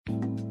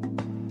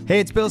Hey,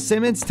 it's Bill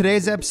Simmons.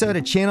 Today's episode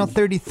of Channel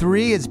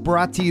 33 is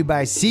brought to you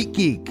by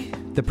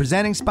SeatGeek, the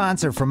presenting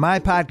sponsor for my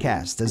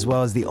podcast, as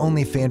well as the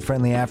only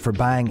fan-friendly app for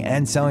buying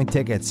and selling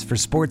tickets for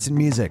sports and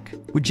music.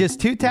 With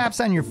just 2 taps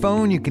on your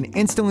phone, you can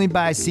instantly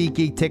buy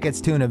SeatGeek tickets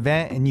to an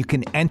event, and you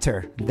can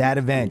enter that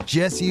event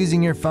just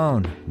using your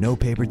phone. No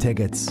paper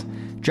tickets.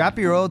 Drop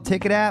your old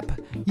ticket app,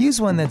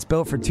 use one that's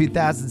built for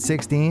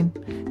 2016,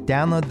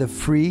 download the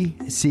free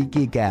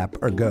SeatGeek app,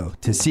 or go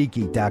to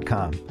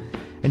SeatGeek.com.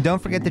 And don't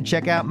forget to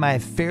check out my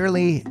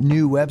fairly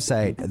new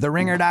website,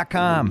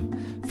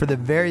 TheRinger.com, for the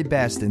very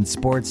best in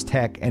sports,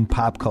 tech, and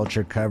pop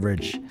culture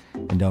coverage.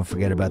 And don't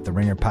forget about the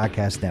Ringer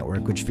Podcast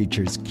Network, which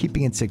features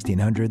Keeping It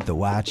 1600, The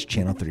Watch,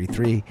 Channel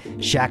 33,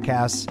 Shack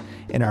House,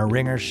 and our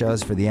Ringer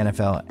shows for the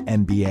NFL,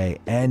 NBA,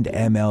 and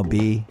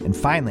MLB. And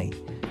finally,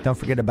 don't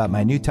forget about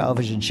my new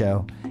television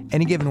show,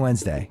 Any Given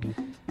Wednesday,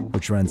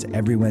 which runs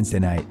every Wednesday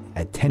night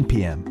at 10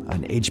 p.m.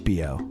 on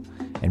HBO.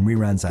 And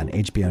reruns on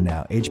HBO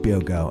Now,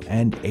 HBO Go,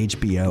 and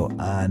HBO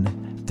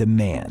On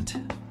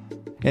Demand.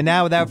 And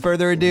now, without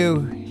further ado,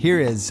 here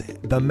is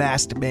the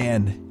masked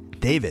man,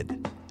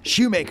 David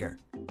Shoemaker.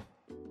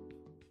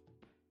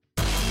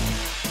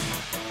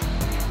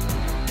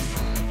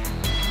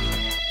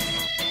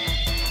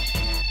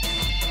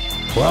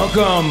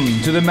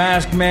 Welcome to the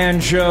Masked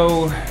Man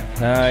Show.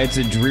 It's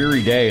a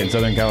dreary day in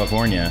Southern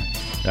California.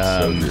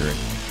 So dreary.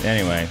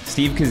 Anyway,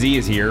 Steve Kazee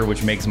is here,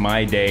 which makes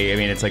my day. I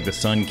mean, it's like the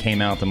sun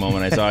came out the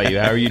moment I saw you.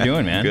 How are you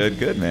doing, man?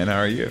 Good, man. How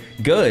are you?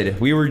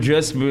 Good. We were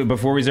just,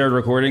 before we started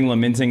recording,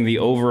 lamenting the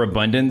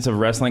overabundance of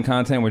wrestling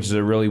content, which is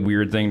a really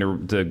weird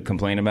thing to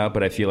complain about,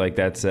 but I feel like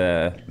that's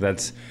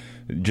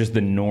just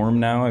the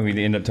norm now. I mean,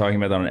 we end up talking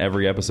about that on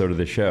every episode of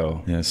the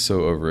show. Yeah, so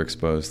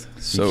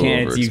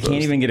overexposed. You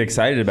can't even get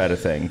excited about a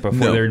thing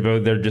before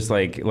they're just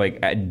like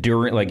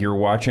you're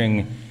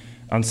watching.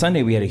 On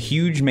Sunday, we had a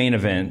huge main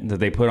event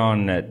that they put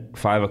on at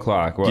 5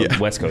 o'clock,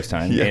 West Coast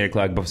time, 8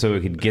 o'clock, so we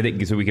could get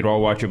it, so we could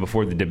all watch it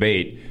before the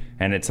debate.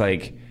 And it's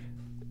like,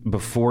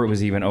 before it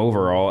was even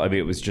over,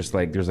 it was just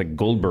like, there's like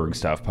Goldberg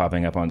stuff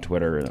popping up on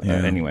Twitter.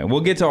 Anyway,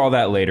 we'll get to all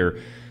that later.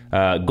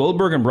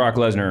 Goldberg and Brock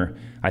Lesnar,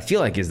 I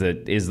feel like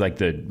is like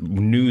the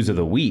news of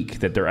the week,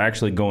 that they're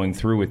actually going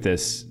through with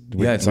this.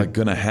 It's like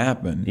going to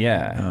happen.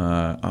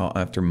 Yeah.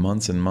 After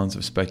months and months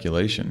of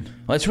speculation.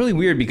 Well, it's really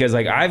weird because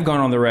like I've gone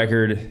on the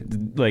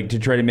record like to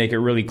try to make it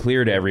really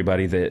clear to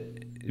everybody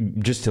that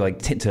just to like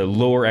to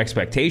lower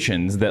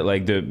expectations, that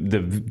like the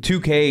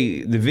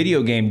 2K, the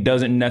video game,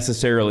 doesn't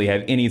necessarily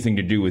have anything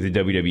to do with the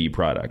WWE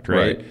product,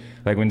 right?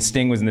 Like when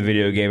Sting was in the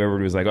video game,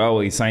 everybody was like, "Oh,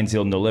 well, he signed,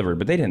 sealed, and delivered,"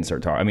 but they didn't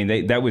start talking. I mean,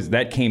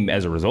 that came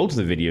as a result of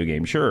the video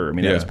game, sure. I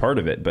mean, that was part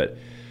of it, but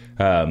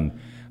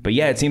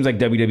yeah, it seems like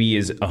WWE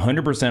is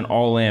 100%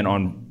 all in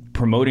on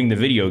promoting the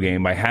video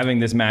game by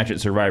having this match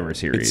at Survivor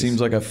Series. It seems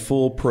like a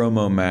full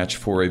promo match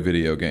for a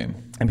video game.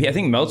 And I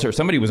think Meltzer,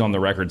 somebody was on the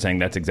record saying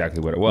that's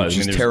exactly what it was.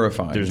 Which is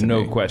terrifying. There's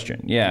no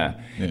question. Yeah.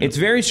 It's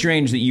very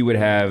strange that you would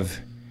have.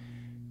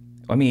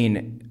 I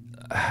mean,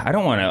 I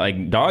don't want to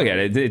like dog at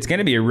it. It's going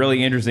to be a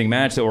really interesting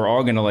match that we're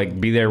all going to like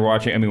be there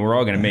watching. I mean, we're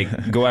all going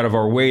to go out of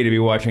our way to be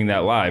watching that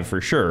live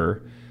for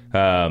sure.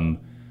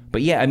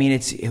 But yeah, I mean,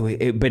 it's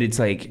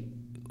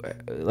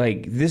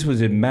like this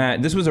was a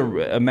match. This was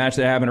a match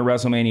that happened at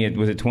WrestleMania.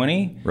 Was it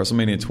 20?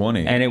 WrestleMania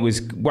 20, and it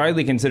was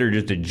widely considered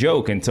just a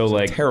joke until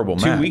like terrible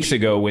 2 match. weeks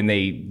ago when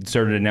they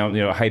started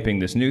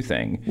hyping this new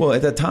thing. Well,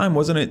 at that time,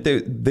 wasn't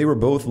it? They were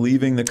both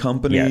leaving the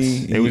company.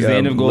 Yes, it was the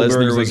end of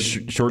Goldberg's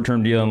like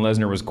short-term deal, and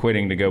Lesnar was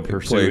quitting to go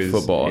pursue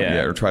football.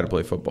 Or try to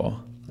play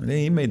football.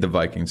 He made the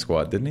Viking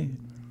squad, didn't he?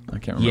 I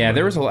can't remember. Yeah,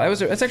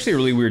 that's actually a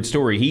really weird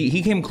story.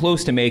 He came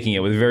close to making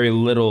it with very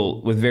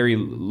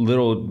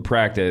little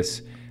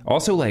practice.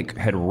 Also, like,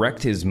 had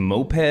wrecked his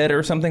moped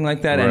or something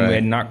like that, and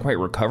had not quite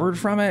recovered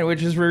from it,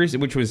 which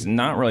was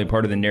not really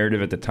part of the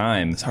narrative at the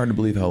time. It's hard to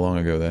believe how long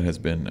ago that has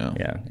been now.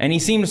 Yeah, and he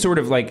seemed sort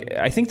of like,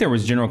 I think there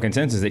was general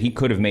consensus that he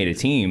could have made a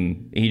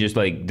team. He just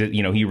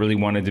he really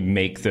wanted to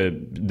make the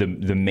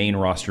main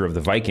roster of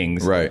the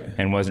Vikings, right?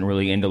 And wasn't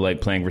really into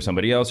like playing for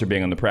somebody else or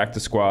being on the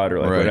practice squad or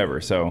like whatever.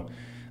 So,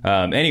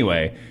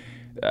 anyway.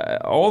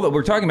 All that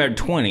we're talking about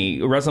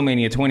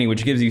WrestleMania 20,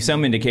 which gives you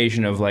some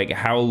indication of like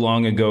how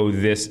long ago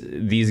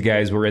these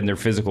guys were in their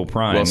physical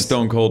prime. Well,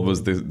 Stone Cold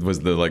was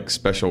the like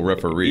special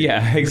referee.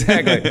 Yeah,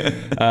 exactly.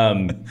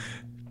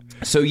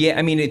 So yeah,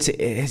 I mean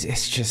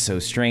it's just so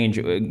strange.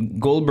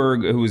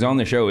 Goldberg, who was on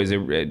the show,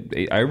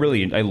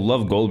 I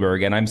love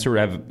Goldberg, and I'm sort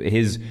of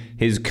his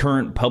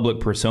current public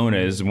persona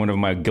is one of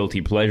my guilty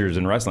pleasures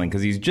in wrestling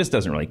because he just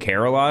doesn't really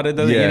care a lot.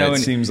 It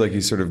seems like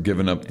he's sort of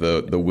given up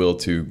the will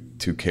to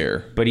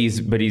care. But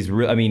he's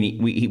real. I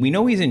mean, we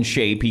know he's in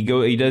shape. He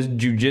does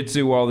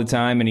jujitsu all the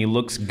time, and he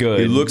looks good.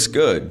 He looks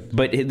good.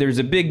 But there's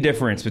a big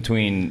difference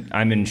between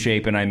I'm in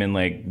shape and I'm in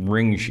like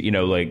ring.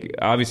 Like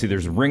obviously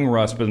there's ring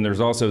rust, but then there's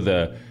also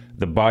the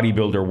the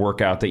bodybuilder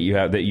workout that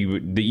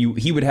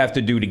he would have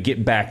to do to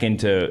get back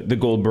into the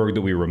Goldberg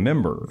that we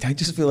remember. I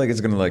just feel like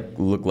it's going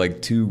to look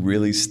like two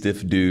really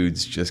stiff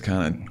dudes just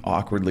kind of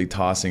awkwardly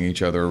tossing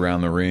each other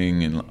around the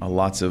ring, and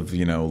lots of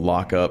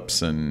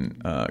lockups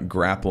and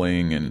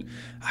grappling, and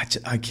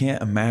I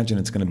can't imagine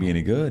it's going to be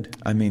any good.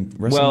 I mean,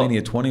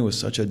 WrestleMania 20 was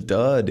such a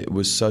dud. It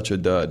was such a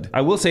dud.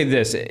 I will say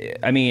this.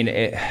 I mean,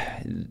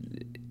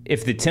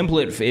 if the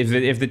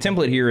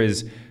template here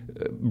is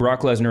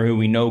Brock Lesnar, who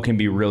we know can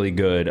be really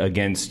good,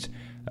 against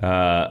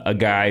a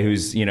guy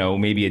who's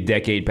maybe a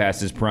decade past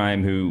his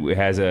prime, who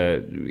has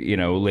a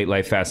late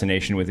life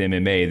fascination with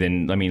MMA,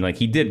 then I mean, like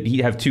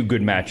he'd have two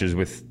good matches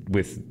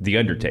with The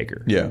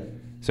Undertaker. Yeah.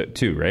 So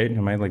two, right?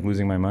 Am I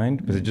losing my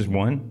mind? Was it just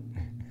one?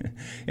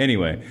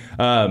 Anyway,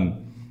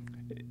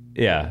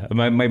 yeah,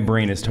 my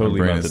brain is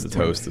totally melted.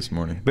 Toast this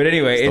morning. But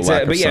anyway,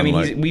 but yeah, I mean,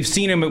 sunlight. we've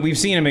seen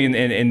him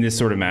in this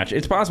sort of match.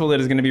 It's possible that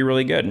it's going to be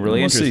really good and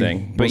really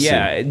interesting. But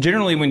yeah,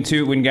 generally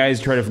when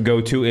guys try to go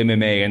to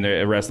MMA in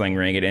the wrestling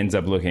ring, it ends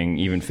up looking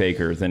even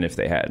faker than if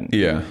they hadn't.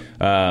 Yeah.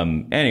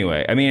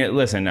 Anyway, I mean,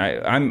 listen,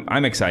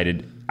 I'm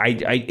excited.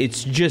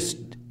 It's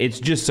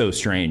just so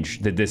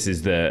strange that this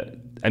is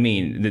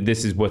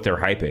this is what they're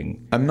hyping.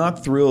 I'm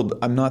not thrilled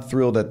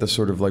at the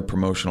sort of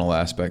promotional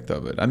aspect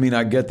of it. I mean,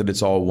 I get that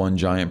it's all one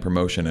giant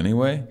promotion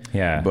anyway.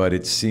 Yeah. But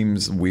it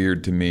seems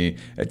weird to me.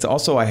 It's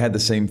also, I had the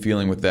same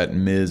feeling with that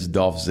Miz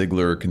Dolph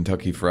Ziggler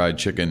Kentucky Fried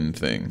Chicken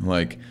thing.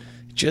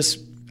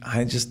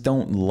 I just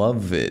don't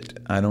love it.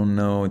 I don't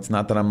know. It's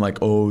not that I'm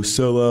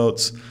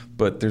sellouts,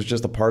 but there's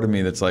just a part of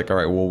me that's all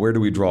right, well, where do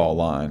we draw a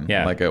line?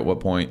 Yeah. At what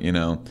point,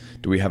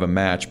 do we have a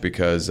match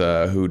because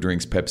who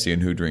drinks Pepsi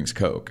and who drinks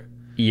Coke?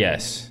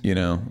 Yes.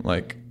 That's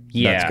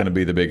going to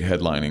be the big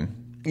headlining.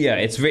 Yeah,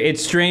 it's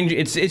strange.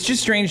 It's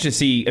just strange to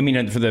see. I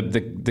mean, for the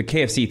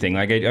KFC thing,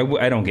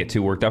 I don't get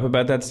too worked up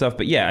about that stuff.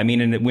 But yeah, I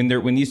mean,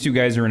 when these two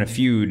guys are in a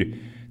feud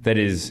that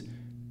is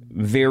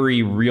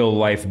very real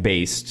life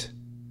based,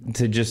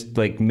 to just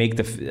make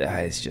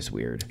it's just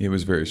weird. It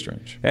was very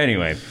strange.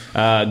 Anyway,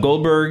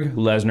 Goldberg,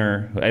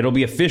 Lesnar. It'll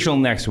be official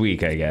next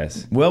week, I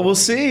guess. Well, we'll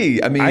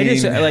see. I mean,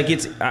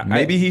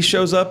 maybe he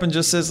shows up and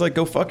just says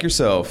go fuck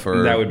yourself,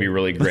 or that would be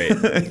really great.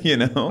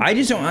 I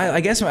just don't.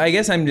 I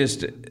guess I'm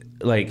just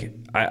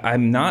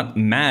I'm not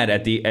mad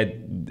at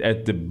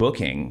the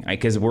booking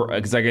because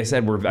like I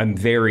said, I'm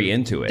very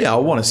into it. Yeah, I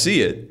want to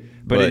see it.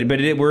 But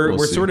we're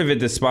sort of at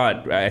the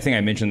spot, I think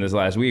I mentioned this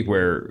last week,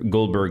 where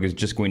Goldberg is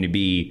just going to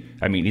be,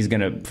 I mean, he's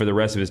going to, for the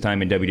rest of his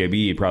time in WWE,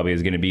 he probably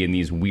is going to be in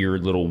these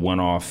weird little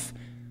one-off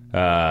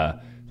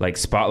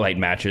spotlight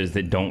matches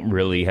that don't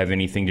really have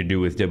anything to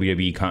do with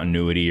WWE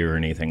continuity or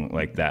anything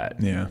like that.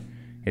 Yeah.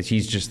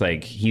 He's just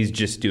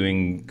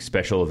doing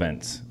special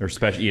events or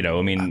special,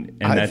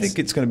 I think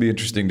it's going to be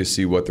interesting to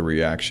see what the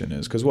reaction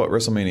is. Because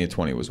WrestleMania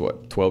 20 was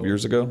 12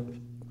 years ago?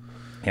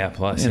 Yeah,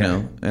 plus.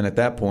 And at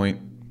that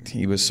point,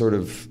 he was sort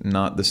of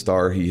not the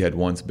star he had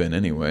once been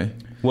anyway.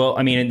 Well,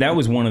 I mean, that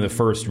was one of the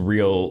first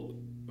real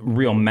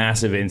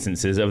massive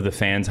instances of the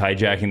fans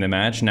hijacking the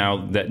match. Now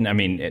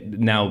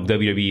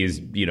WWE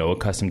is,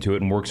 accustomed to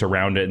it and works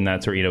around it, and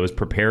that's sort is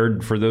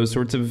prepared for those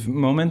sorts of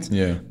moments.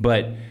 Yeah.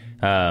 But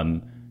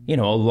a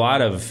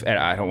lot of,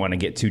 I don't want to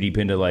get too deep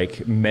into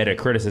meta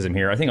criticism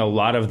here. I think a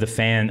lot of the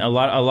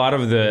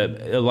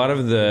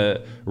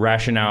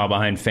rationale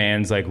behind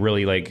fans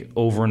really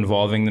over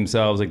involving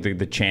themselves,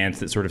 the chants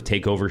that sort of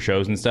take over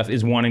shows and stuff,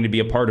 is wanting to be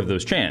a part of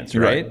those chants,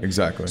 right?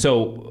 Exactly.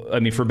 So I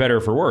mean, for better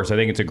or for worse, I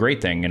think it's a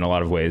great thing in a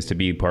lot of ways to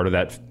be part of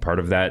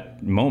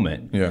that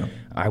moment. Yeah.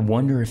 I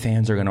wonder if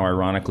fans are going to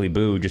ironically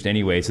boo just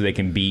anyway, so they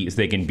can be Probably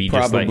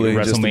just like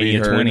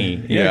WrestleMania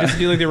 20. Yeah, just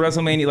do like the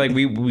WrestleMania.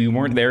 We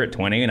weren't there at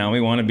 20, and now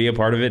we want to be a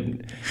part of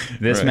it.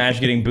 This match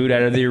getting booed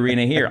out of the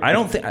arena here.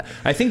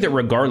 I think that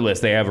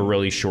regardless, they have a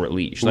really short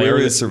leash. Where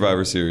is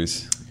Survivor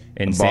Series?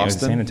 In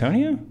Boston, San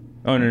Antonio?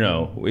 Oh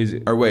no. Is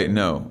it? Or wait,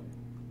 no.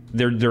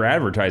 They're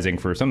advertising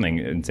for something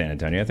in San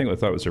Antonio. I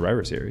thought it was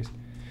Survivor Series.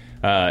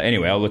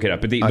 Anyway, I'll look it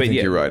up. I think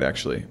you're right,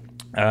 actually.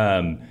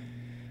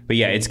 But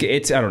yeah,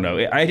 it's I don't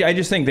know. I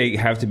just think they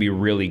have to be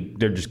really.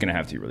 They're just going to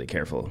have to be really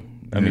careful.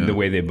 I mean, the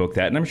way they book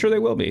that, and I'm sure they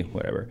will be.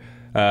 Whatever.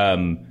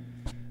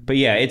 But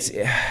yeah, it's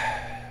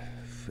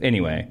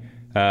anyway.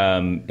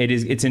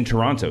 It's in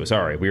Toronto.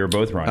 Sorry, we were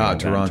both wrong.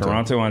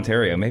 Toronto,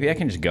 Ontario. Maybe I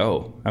can just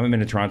go. I haven't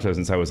been to Toronto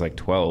since I was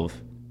 12.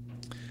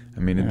 I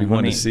mean, it'd be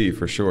one to see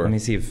for sure. Let me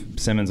see if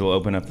Simmons will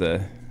open up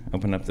the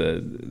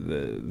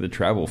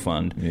travel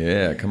fund.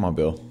 Yeah, come on,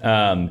 Bill.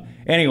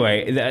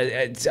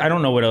 Anyway, I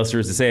don't know what else there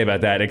is to say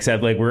about that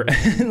except we're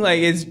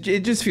it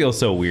just feels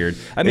so weird.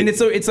 I mean,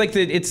 it's like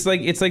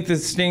the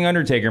Sting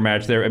Undertaker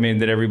match there. I mean,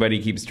 that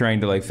everybody keeps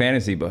trying to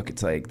fantasy book.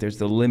 It's there's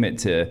the limit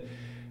to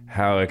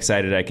how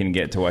excited I can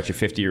get to watch a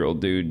 50-year-old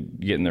dude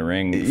get in the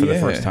ring for the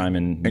first time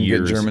in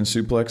years. And get German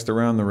suplexed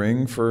around the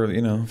ring for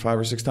 5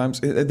 or 6 times.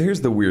 Here's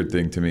the weird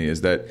thing to me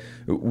is that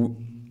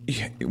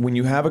when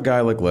you have a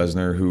guy like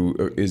Lesnar who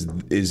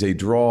is a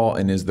draw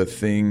and is the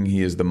thing,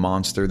 he is the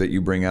monster that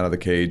you bring out of the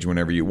cage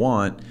whenever you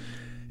want,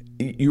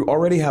 you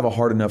already have a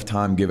hard enough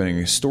time giving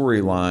a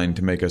storyline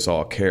to make us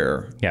all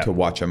care to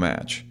watch a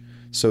match.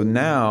 So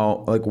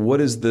now, like, what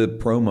is the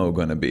promo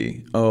going to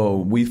be? Oh,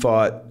 we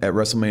fought at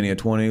WrestleMania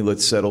 20.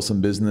 Let's settle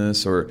some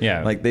business, or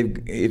like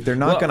if they're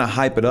not going to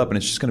hype it up and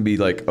it's just going to be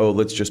like, oh,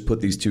 let's just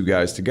put these two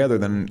guys together,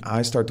 then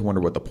I start to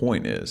wonder what the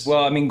point is.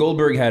 Well, I mean,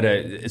 Goldberg had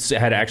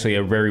actually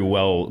a very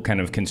well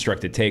kind of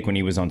constructed take when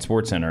he was on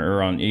SportsCenter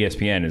or on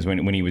ESPN. Is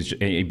when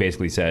he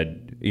basically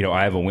said, you know,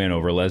 I have a win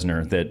over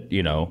Lesnar that,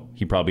 you know,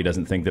 he probably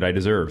doesn't think that I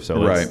deserve. So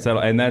let's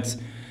settle. And that's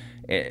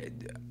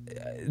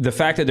the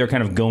fact that they're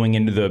kind of going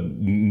into the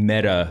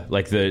meta,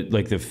 like the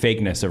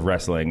fakeness of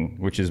wrestling,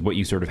 which is what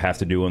you sort of have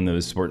to do on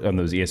those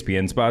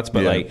ESPN spots.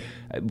 But like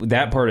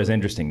that part is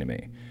interesting to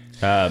me.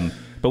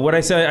 But what I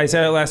said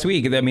it last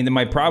week. I mean,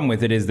 my problem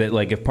with it is that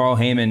like if Paul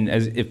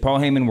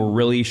Heyman were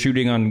really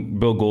shooting on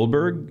Bill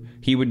Goldberg,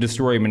 he would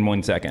destroy him in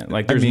 1 second.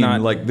 Like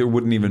there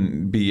wouldn't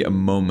even be a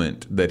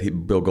moment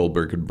that Bill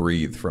Goldberg could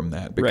breathe from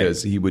that,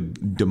 because he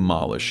would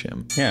demolish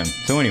him. Yeah.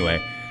 So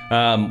anyway.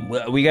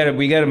 We got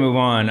to move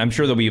on. I'm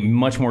sure there'll be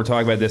much more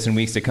talk about this in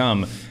weeks to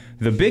come.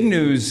 The big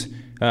news,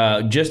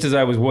 just as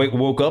I was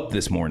woke up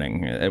this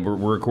morning, we're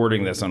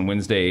recording this on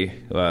Wednesday,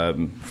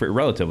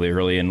 relatively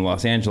early in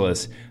Los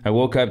Angeles. I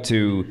woke up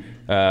to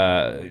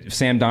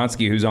Sam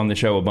Donsky, who's on the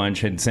show a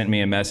bunch, had sent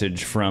me a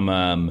message from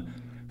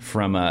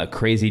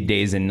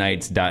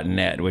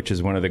crazydaysandnights.net, which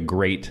is one of the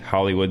great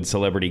Hollywood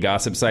celebrity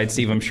gossip sites.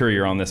 Steve, I'm sure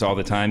you're on this all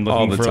the time,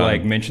 looking for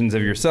like mentions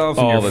of yourself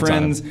and your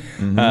friends.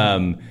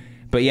 Mm-hmm.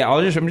 But yeah,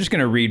 I'm just going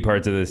to read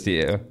parts of this to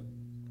you.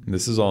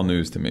 This is all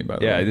news to me, by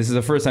the way. Yeah, this is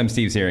the first time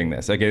Steve's hearing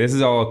this. Okay, this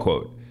is all a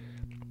quote.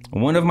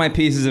 One of my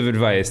pieces of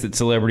advice that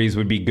celebrities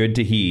would be good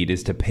to heed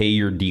is to pay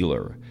your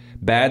dealer.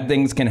 Bad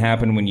things can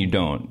happen when you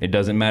don't. It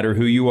doesn't matter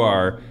who you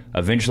are.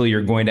 Eventually,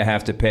 you're going to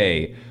have to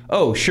pay.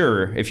 Oh,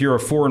 sure, if you're a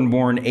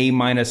foreign-born A-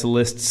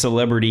 list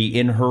celebrity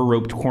in her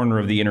roped corner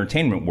of the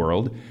entertainment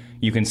world,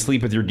 you can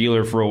sleep with your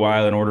dealer for a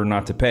while in order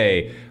not to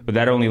pay, but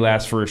that only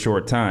lasts for a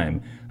short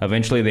time.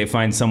 Eventually, they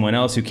find someone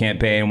else who can't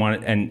pay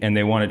and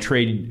they want to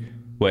trade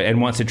and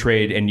wants to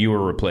trade, and you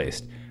are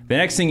replaced. The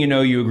next thing you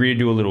know, you agree to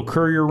do a little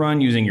courier run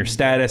using your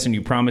status, and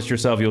you promise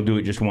yourself you'll do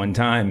it just one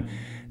time.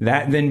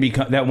 That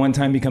one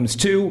time becomes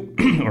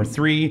 2 or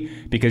 3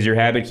 because your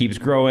habit keeps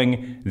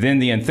growing. Then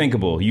the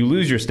unthinkable: you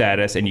lose your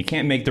status and you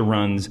can't make the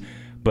runs,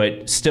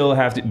 but still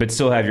have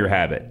your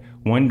habit.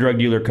 One drug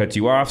dealer cuts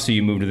you off, so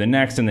you move to the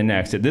next and the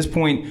next. At this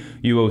point,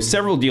 you owe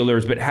several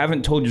dealers, but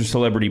haven't told your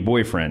celebrity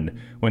boyfriend.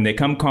 When they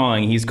come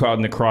calling, he's caught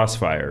in the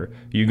crossfire.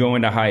 You go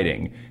into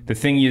hiding. The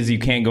thing is, you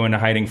can't go into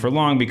hiding for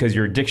long because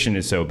your addiction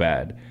is so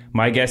bad.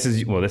 My guess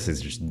is, well, this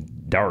is just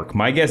dark.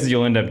 My guess is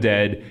you'll end up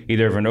dead,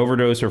 either of an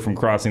overdose or from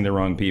crossing the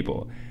wrong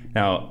people.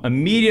 Now,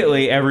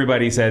 immediately,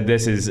 everybody said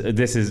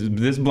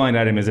this blind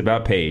item is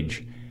about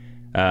Paige.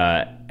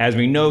 As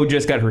we know,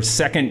 just got her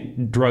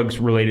second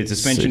drugs-related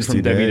suspension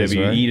from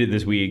WWE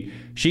this week.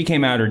 She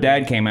came out, her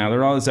dad came out.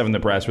 There's all this stuff in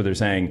the press where they're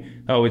saying,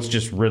 oh, it's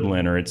just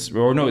Ritalin, or it's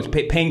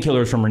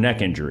painkillers from her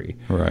neck injury.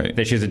 Right.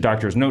 That she has a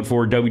doctor's note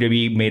for.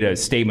 WWE made a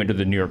statement to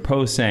the New York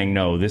Post saying,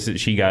 no,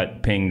 she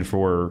got pinged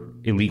for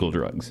illegal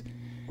drugs.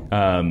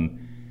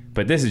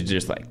 But this is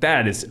just like,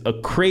 that is a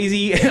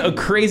crazy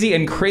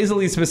and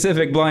crazily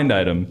specific blind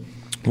item.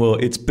 Well,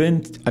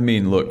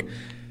 look,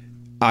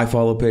 I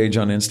follow Paige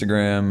on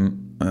Instagram.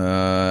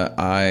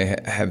 I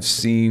have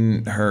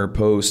seen her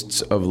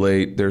posts of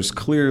late. There's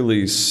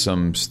clearly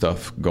some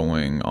stuff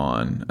going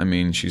on. I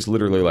mean, she's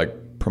literally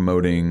like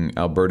promoting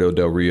Alberto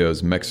Del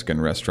Rio's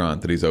Mexican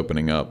restaurant that he's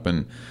opening up.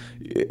 And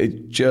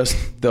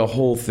the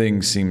whole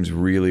thing seems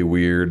really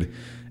weird.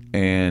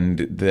 And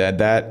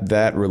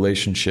that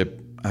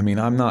relationship, I mean,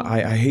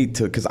 I hate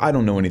to, because I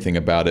don't know anything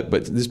about it,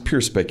 but this is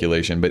pure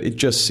speculation, but it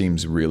just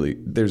seems really,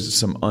 there's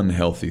some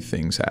unhealthy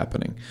things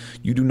happening.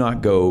 You do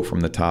not go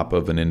from the top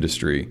of an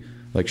industry,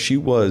 like she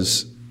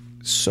was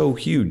so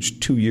huge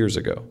 2 years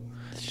ago.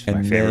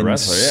 And then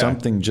wrestler,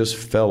 something just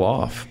fell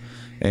off.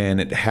 And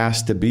it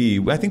has to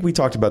be, I think we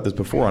talked about this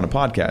before on a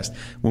podcast.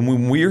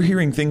 When we're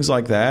hearing things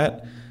like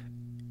that,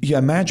 you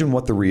imagine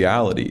what the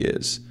reality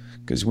is.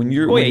 Because when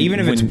you're...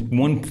 even if it's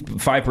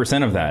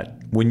 5% of that.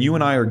 When you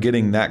and I are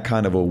getting that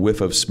kind of a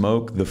whiff of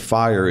smoke, the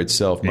fire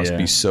itself must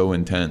be so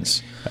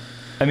intense.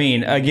 I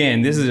mean,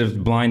 again, this is a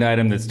blind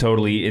item that's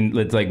totally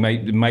it's like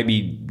might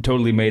be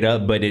totally made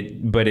up, but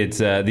it's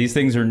these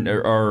things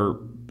are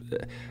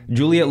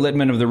Juliet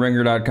Littman of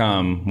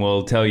TheRinger.com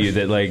will tell you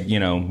that, like, you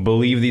know,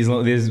 believe these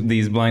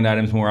blind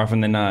items more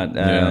often than not,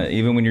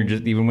 even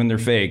when they're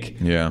fake.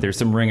 Yeah, there's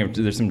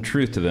some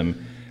truth to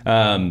them.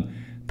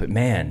 But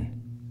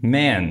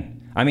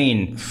man, I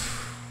mean,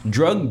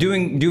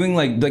 doing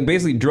like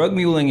basically drug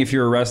muling if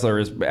you're a wrestler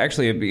is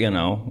actually, you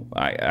know,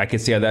 I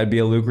could see how that'd be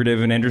a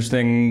lucrative and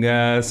interesting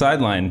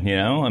sideline, you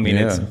know? I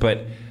mean,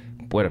 but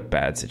what a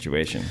bad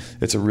situation.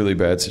 It's a really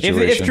bad situation.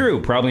 If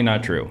true, probably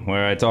not true.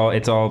 Where it's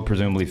all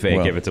presumably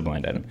fake if it's a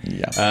blind item.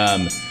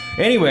 Yeah.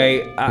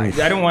 Anyway,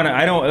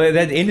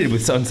 that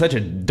ended on such a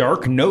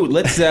dark note.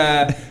 Let's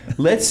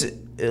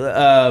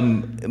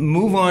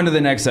move on to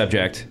the next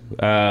subject.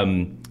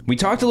 We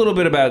talked a little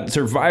bit about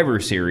Survivor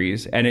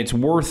Series, and it's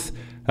worth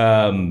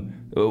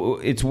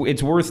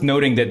it's worth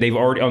noting that they've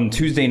already on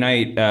Tuesday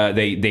night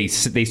they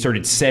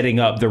started setting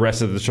up the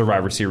rest of the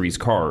Survivor Series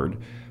card.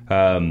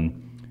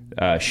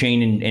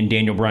 Shane and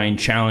Daniel Bryan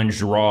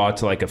challenged Raw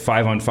to like a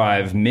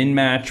 5-on-5 men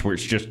match, where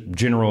it's just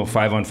general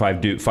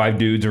 5-on-5 5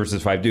 dudes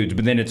versus 5 dudes.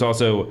 But then it's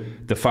also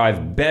the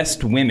 5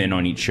 best women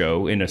on each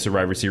show in a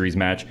Survivor Series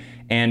match,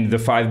 and the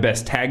 5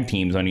 best tag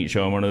teams on each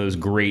show in one of those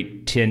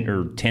great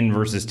 10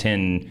 versus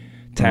 10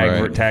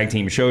 tag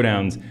team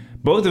showdowns.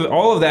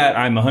 All of that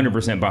I'm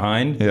 100%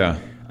 behind. Yeah.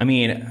 I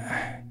mean,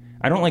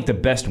 I don't like the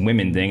best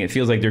women thing. It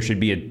feels like there should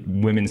be a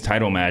women's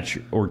title match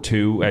or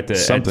two at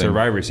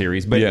Survivor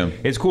Series. But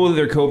it's cool that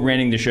they're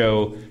co-branding the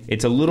show.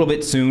 It's a little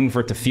bit soon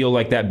for it to feel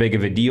like that big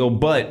of a deal.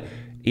 But,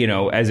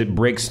 as it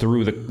breaks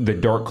through the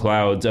dark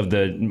clouds of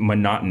the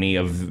monotony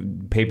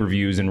of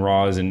pay-per-views and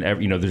Raws and,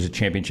 there's a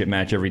championship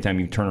match every time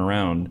you turn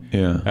around.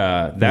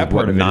 Yeah. That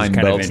part of it is kind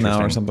of interesting. 9 belts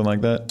now or something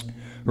like that?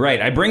 Right.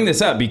 I bring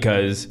this up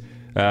because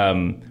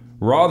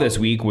Raw this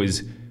week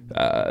was...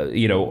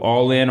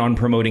 all in on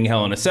promoting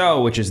Hell in a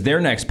Cell, which is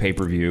their next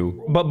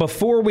pay-per-view. But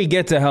before we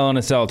get to Hell in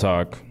a Cell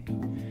talk,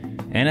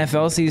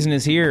 NFL season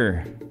is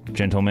here,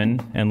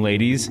 gentlemen and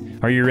ladies.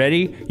 Are you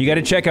ready? You got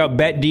to check out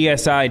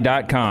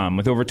BetDSI.com.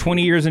 With over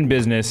 20 years in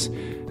business,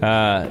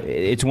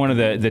 it's one of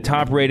the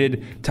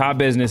top-rated, top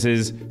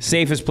businesses,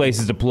 safest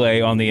places to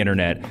play on the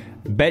internet.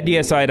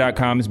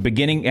 BetDSI.com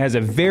has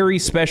a very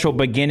special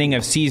beginning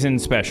of season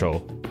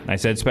special. I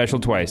said special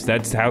twice.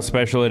 That's how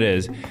special it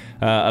is.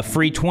 A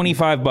free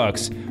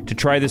 $25 to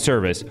try the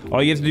service.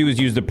 All you have to do is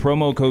use the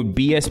promo code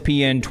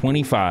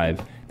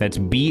BSPN25. That's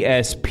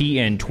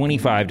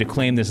BSPN25 to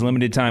claim this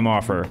limited time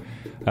offer.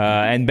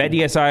 And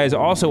BetDSI is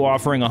also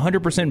offering a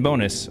 100%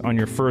 bonus on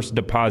your first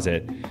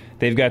deposit.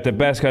 They've got the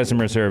best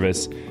customer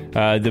service,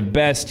 the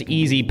best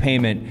easy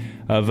payment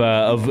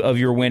of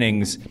your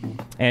winnings,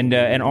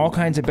 and all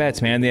kinds of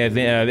bets, man. They have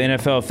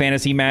NFL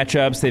fantasy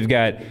matchups. They've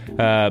got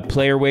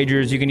player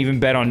wagers. You can even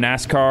bet on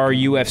NASCAR,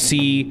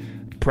 UFC,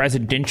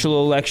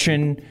 presidential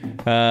election.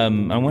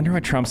 I wonder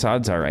what Trump's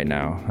odds are right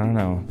now. I don't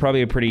know.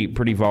 Probably a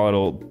pretty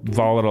volatile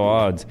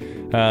odds.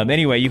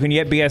 Anyway, you can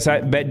get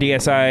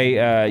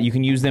BetDSI. You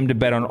can use them to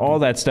bet on all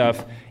that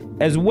stuff,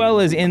 as well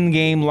as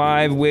in-game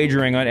live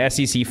wagering on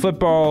SEC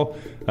football,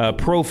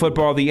 pro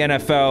football, the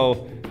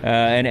NFL,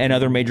 and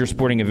other major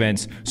sporting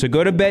events. So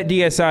go to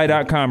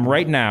BetDSI.com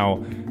right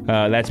now.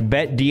 That's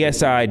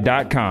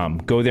BetDSI.com.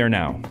 Go there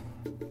now.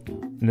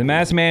 The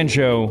Masked Man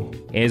Show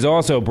is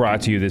also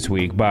brought to you this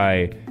week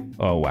by,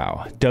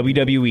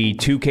 WWE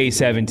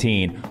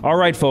 2K17. All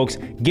right, folks,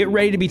 get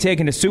ready to be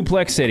taken to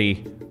Suplex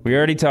City. We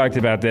already talked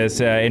about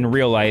this in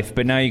real life,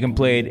 but now you can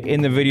play it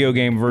in the video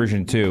game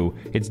version too.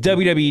 It's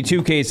WWE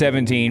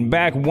 2K17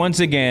 back once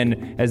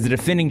again as the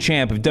defending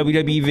champ of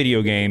WWE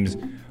video games,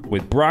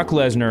 with Brock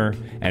Lesnar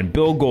and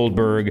Bill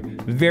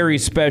Goldberg. Very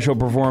special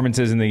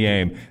performances in the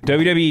game.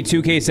 WWE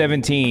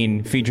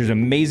 2K17 features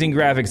amazing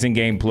graphics and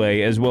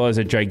gameplay, as well as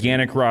a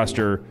gigantic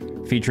roster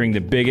featuring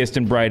the biggest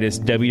and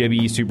brightest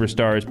WWE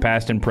superstars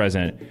past and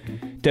present.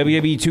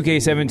 WWE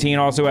 2K17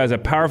 also has a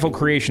powerful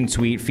creation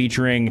suite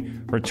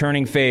featuring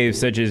returning faves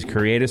such as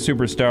Create a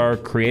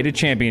Superstar, Create a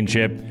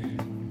Championship,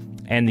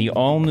 and the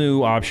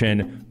all-new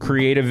option,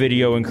 Create a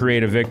Video and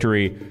Create a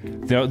Victory.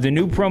 The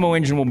new promo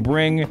engine will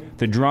bring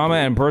the drama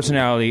and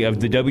personality of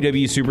the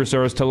WWE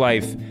superstars to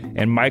life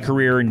and my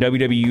career in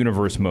WWE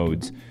Universe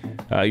modes.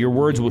 Your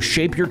words will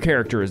shape your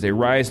character as they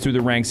rise through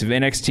the ranks of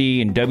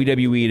NXT and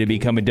WWE to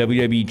become a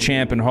WWE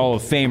champ and Hall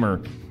of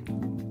Famer.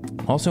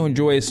 Also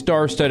enjoy a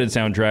star-studded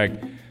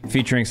soundtrack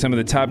featuring some of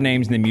the top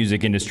names in the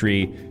music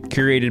industry,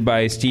 curated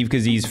by Steve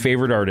Kazee's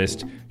favorite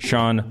artist,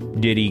 Sean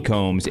Diddy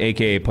Combs,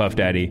 a.k.a. Puff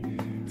Daddy.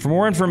 For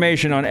more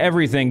information on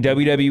everything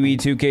WWE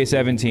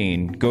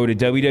 2K17, go to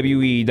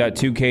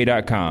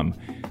WWE.2K.com.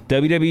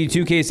 WWE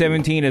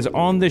 2K17 is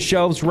on the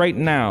shelves right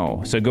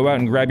now, so go out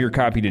and grab your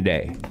copy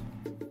today.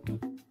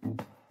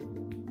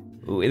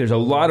 There's a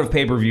lot of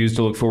pay-per-views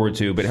to look forward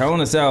to, but Hell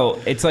in a Cell,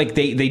 it's like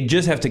they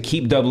just have to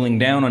keep doubling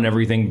down on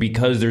everything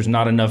because there's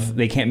not enough,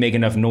 they can't make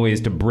enough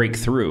noise to break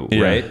through,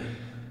 right?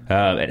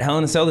 At Hell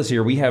in a Cell this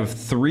year, we have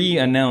 3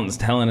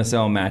 announced Hell in a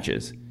Cell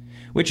matches,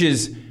 which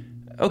is,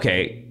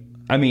 okay,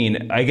 I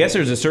mean, I guess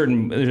there's a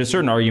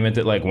certain argument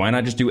that, like, why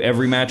not just do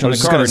every match on the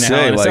card in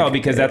Hell in a Cell,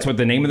 because that's what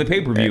the name of the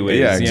pay-per-view is.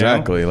 Yeah,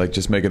 exactly. Like,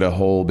 just make it a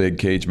whole big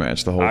cage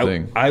match, the whole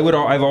thing.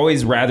 I've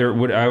always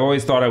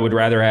thought I would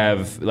rather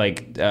have,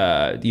 like,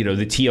 the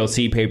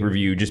TLC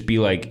pay-per-view just be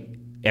like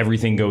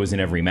everything goes in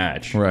every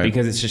match, right?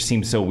 Because it just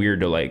seems so weird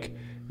to, like,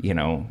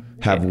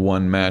 have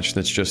one match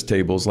that's just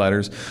tables,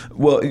 ladders.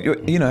 Well,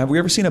 have we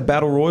ever seen a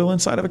battle royal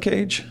inside of a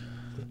cage?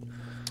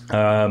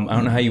 I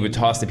don't know how you would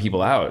toss the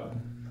people out.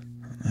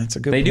 That's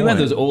a good They point. do have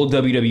those old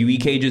WWE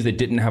cages that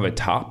didn't have a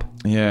top.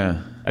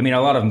 Yeah. I mean,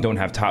 a lot of them don't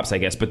have tops, I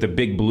guess, but the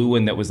big blue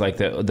one that was like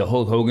the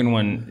Hulk Hogan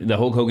one, the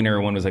Hulk Hogan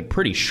era one was like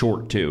pretty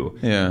short too.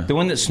 Yeah. The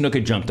one that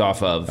Snuka jumped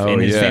off of in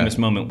his famous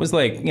moment was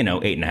like,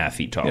 8.5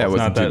 feet tall. Yeah, it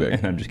wasn't too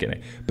big. I'm just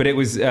kidding. But it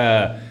was,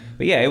 I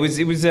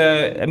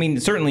mean,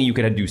 certainly you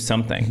could do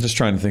something. Just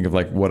trying to think of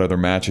like what other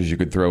matches you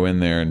could throw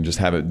in there and just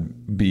have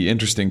it be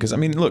interesting. Because I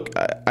mean, look,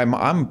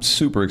 I'm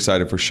super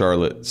excited for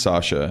Charlotte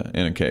Sasha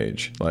in a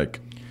cage. Like,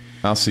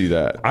 I'll see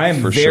that. I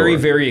am very,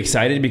 very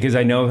excited because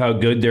I know how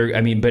good they're.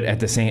 I mean, but at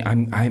the same,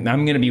 I'm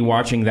going to be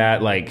watching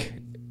that like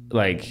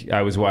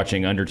I was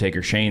watching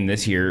Undertaker Shane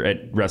this year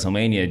at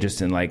WrestleMania.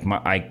 Just in like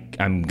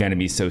I'm going to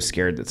be so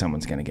scared that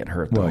someone's going to get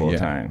hurt the whole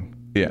time.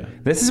 Yeah,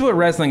 this is what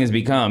wrestling has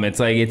become. It's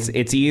like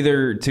it's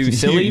either too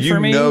silly for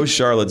me. You know,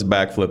 Charlotte's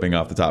backflipping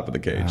off the top of the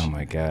cage. Oh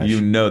my gosh!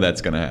 You know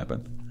that's going to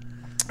happen.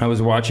 I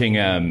was watching.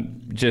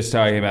 Just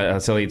talking about how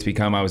silly it's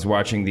become. I was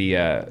watching the.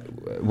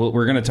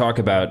 We're going to talk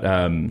about.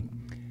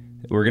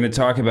 We're going to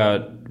talk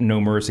about No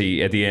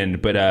Mercy at the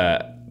end, but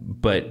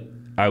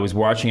I was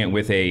watching it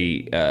with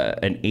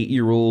an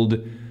 8-year-old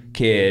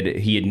kid.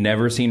 He had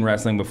never seen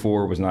wrestling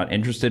before, was not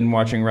interested in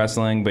watching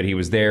wrestling, but he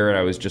was there, and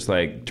I was just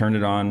like, turned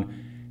it on.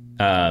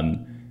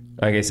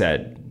 Like I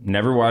said,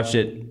 never watched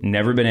it,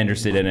 never been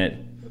interested in it.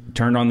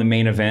 Turned on the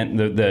main event,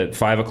 the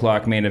 5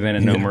 o'clock main event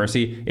at No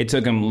Mercy. It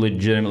took him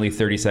legitimately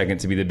 30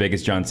 seconds to be the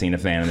biggest John Cena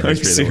fan in the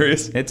history of the world.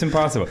 Serious? It's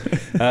impossible.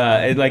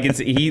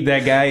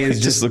 That guy is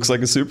just looks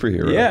like a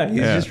superhero. Yeah, he's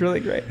just really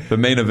great. The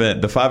main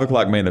event, the 5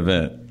 o'clock main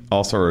event,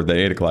 or the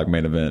 8 o'clock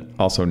main event,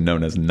 also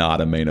known as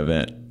not a main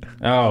event.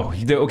 Oh,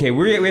 okay.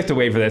 We have to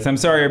wait for this. I'm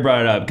sorry I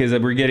brought it up because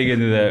we're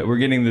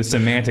getting the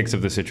semantics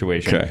of the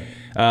situation. Okay.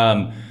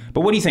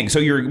 But what do you think? So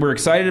we're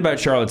excited about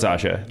Charlotte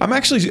Sasha. I'm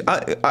actually,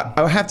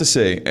 I have to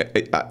say,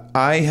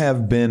 I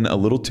have been a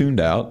little tuned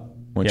out,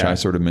 which I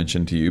sort of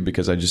mentioned to you,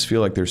 because I just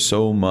feel like there's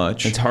so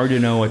much. It's hard to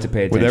know what to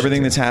pay attention to. With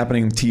everything that's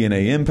happening,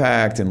 TNA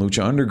Impact and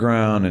Lucha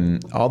Underground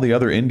and all the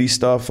other indie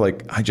stuff,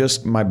 like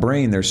my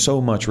brain, there's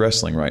so much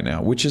wrestling right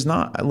now, which is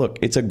not, look,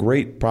 it's a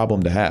great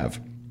problem to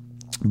have.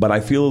 But I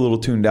feel a little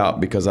tuned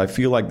out because I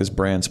feel like this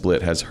brand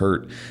split has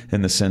hurt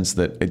in the sense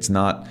that it's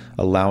not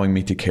allowing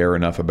me to care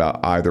enough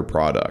about either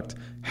product.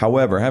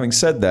 However, having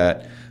said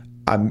that,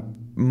 I'm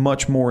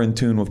much more in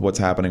tune with what's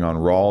happening on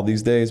Raw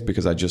these days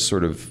because I just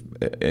sort of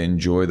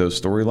enjoy those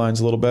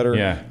storylines a little better.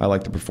 Yeah. I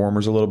like the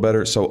performers a little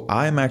better. So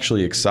I'm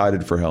actually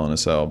excited for Hell in a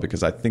Cell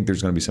because I think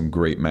there's going to be some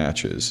great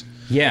matches.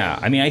 Yeah.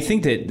 I mean, I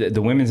think that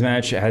the women's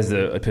match has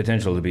the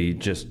potential to be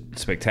just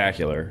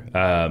spectacular.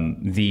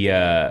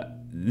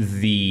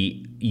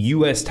 The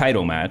U.S.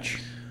 title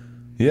match.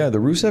 Yeah, the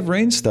Rusev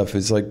Reigns stuff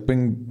is like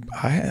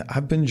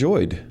I've been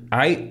enjoyed.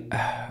 A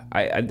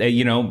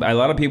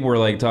lot of people were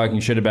like talking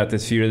shit about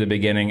this feud at the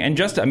beginning, and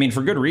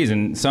for good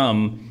reason.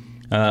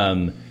 Some,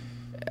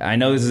 I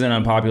know this is an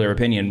unpopular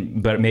opinion,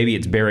 but maybe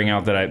it's bearing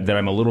out that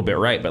I'm a little bit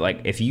right. But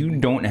like, if you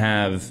don't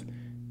have,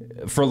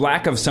 for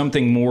lack of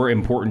something more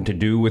important to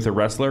do with a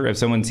wrestler, if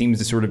someone seems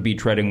to sort of be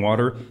treading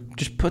water,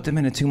 just put them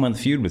in a 2-month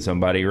feud with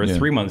somebody, or a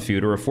 3-month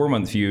feud, or a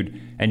 4-month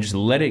feud, and just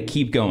let it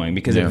keep going.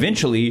 Because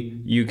eventually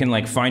you can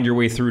like find your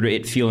way through to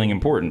it feeling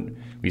important.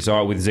 We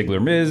saw it with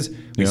Ziggler Miz.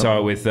 We saw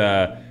it with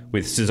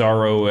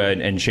Cesaro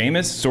and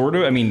Sheamus, sort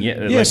of. I mean,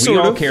 we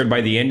all cared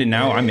by the end, and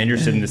now I'm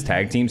interested in this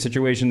tag team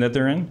situation that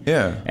they're in.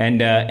 Yeah.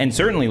 And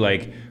certainly,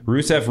 like,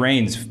 Rusev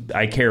Reigns,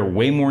 I care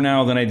way more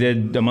now than I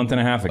did a month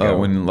and a half ago. Oh,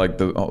 when, like,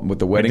 with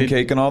the wedding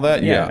cake and all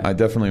that? Yeah, I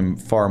definitely am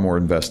far more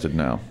invested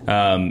now.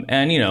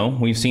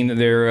 And, we've seen that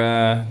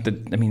they're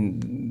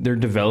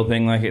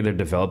developing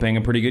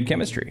a pretty good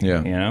chemistry.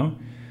 Yeah.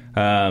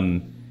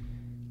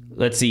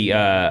 Let's see.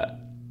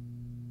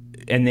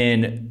 And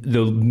then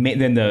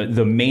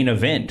the main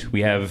event,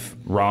 we have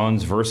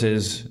Rollins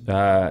versus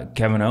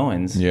Kevin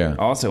Owens. Yeah.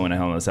 Also in a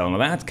Hell in a Cell. Now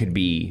that could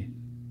be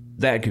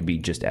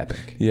just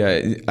epic.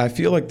 Yeah, I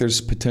feel like there's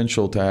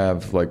potential to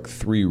have like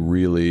 3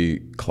 really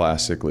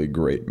classically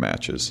great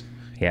matches.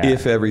 Yeah.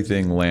 If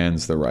everything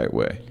lands the right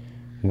way.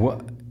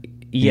 What?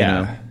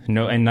 Yeah.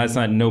 No, and that's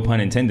not no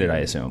pun intended, I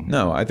assume.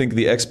 No, I think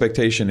the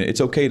expectation,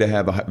 it's okay to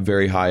have a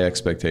very high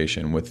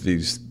expectation with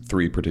these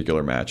 3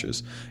 particular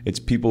matches. It's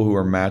people who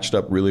are matched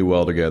up really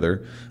well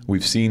together.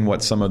 We've seen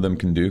what some of them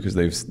can do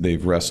because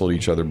they've wrestled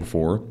each other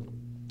before.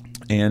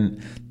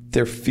 And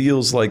there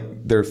feels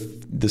like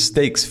the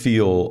stakes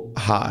feel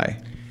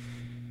high.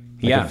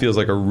 It feels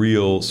like a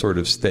real sort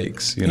of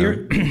stakes.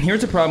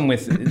 Here's a problem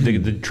with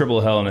the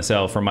triple Hell in a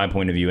Cell from my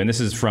point of view, and this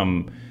is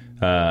from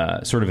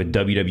sort of a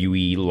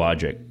WWE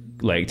logic,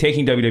 like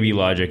taking WWE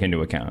logic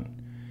into account,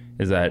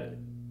 is that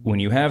when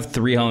you have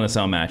 3 Hell in a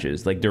Cell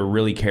matches, like they're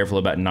really careful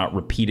about not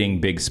repeating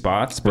big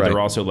spots, but they're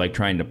also like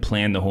trying to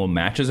plan the whole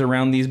matches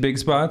around these big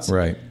spots.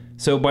 Right.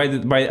 So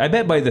I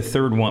bet by the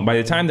third one, by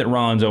the time that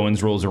Rollins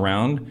Owens rolls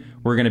around,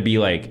 we're going to be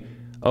like,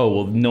 oh,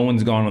 well, no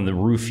one's gone on the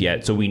roof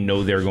yet, so we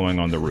know they're going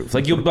on the roof.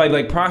 Like you'll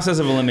by process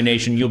of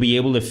elimination, you'll be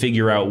able to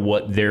figure out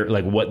what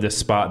the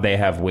spot they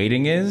have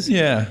waiting is.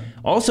 Yeah.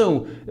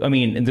 Also, I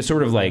mean, the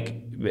sort of like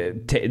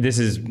this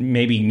is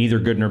maybe neither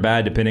good nor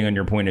bad depending on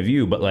your point of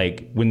view, but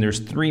like when there's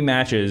 3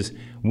 matches,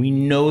 we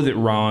know that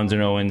Rollins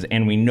and Owens,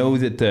 and we know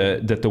that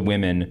the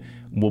women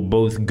will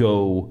both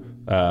go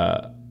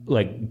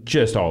like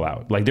just all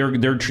out. Like they're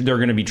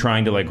going to be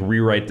trying to like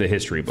rewrite the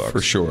history books for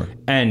sure.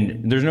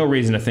 And there's no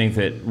reason to think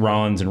that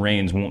Rollins and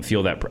Reigns won't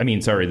feel that.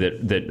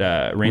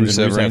 That Reigns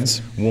and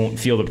Rusev won't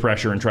feel the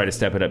pressure and try to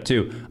step it up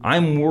too.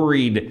 I'm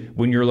worried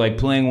when you're like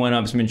playing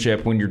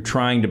one-upsmanship, when you're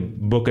trying to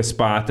book a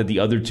spot that the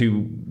other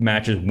 2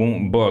 matches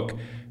won't book.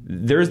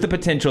 There's the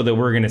potential that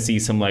we're going to see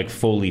some like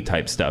Foley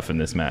type stuff in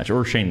this match,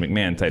 or Shane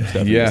McMahon type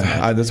stuff.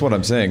 Yeah, that's what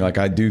I'm saying. Like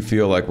I do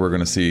feel like we're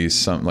going to see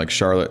some like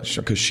Charlotte,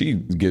 because she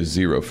gives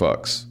 0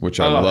 fucks, which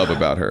I love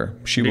about her.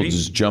 She will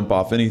just jump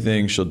off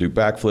anything. She'll do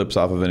backflips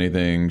off of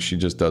anything. She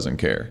just doesn't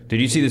care. Did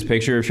you see this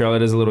picture of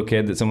Charlotte as a little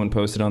kid that someone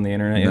posted on the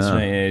internet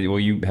yesterday? Well,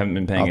 you haven't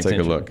been paying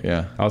attention. I'll take a look.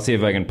 Yeah, I'll see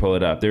if I can pull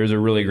it up. There's a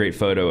really great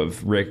photo of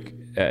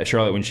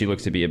Charlotte when she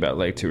looks to be about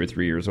like 2 or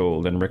 3 years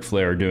old, and Ric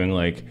Flair doing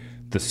like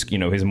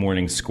his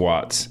morning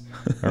squats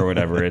or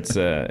whatever. It's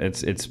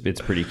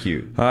pretty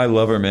cute. I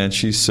love her, man.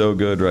 She's so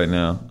good right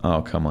now.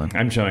 Oh, come on.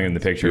 I'm showing him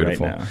the picture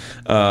Beautiful. right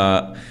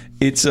now.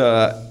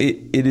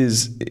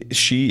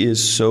 She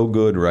is so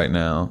good right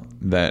now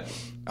that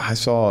I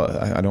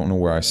don't know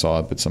where I saw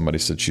it, but somebody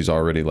said she's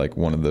already like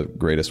one of the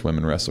greatest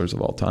women wrestlers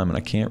of all time, and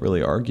I can't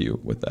really argue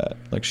with that.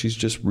 Like she's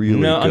just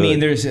really good. I mean,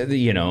 there's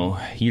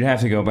you'd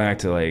have to go back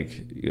to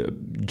like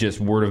just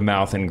word of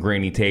mouth and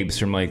grainy tapes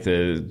from like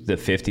the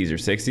 50s or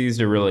 60s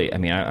to really. I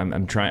mean,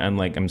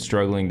 I'm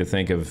struggling to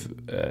think of.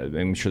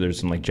 I'm sure there's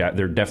some like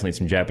there are definitely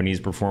some Japanese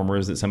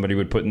performers that somebody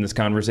would put in this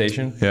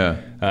conversation.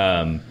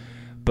 Yeah.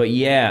 But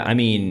yeah, I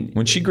mean,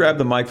 when she grabbed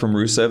the mic from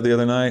Rusev the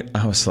other night,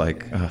 I was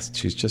like, oh,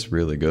 she's just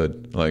really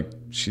good. Like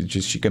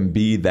she can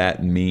be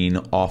that mean,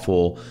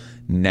 awful,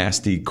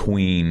 nasty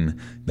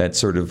queen. That's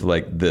sort of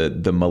like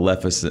the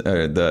maleficent.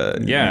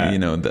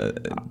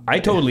 I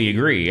totally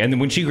agree. And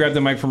when she grabbed the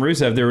mic from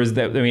Rusev, there was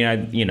that. I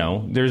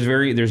mean, there's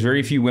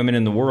very few women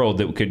in the world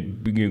that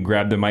could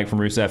grab the mic from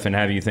Rusev and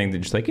have you think that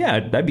just like,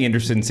 yeah, I'd be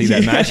interested in see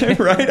that match.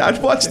 Right?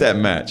 I'd watch that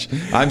match.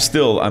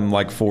 I'm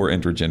like for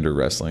intergender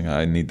wrestling.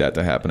 I need that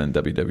to happen in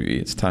WWE.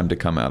 It's time to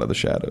come out of the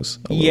shadows.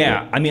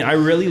 Yeah, I mean, I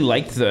really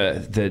liked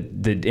the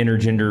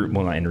intergender,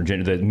 well, not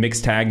intergender, the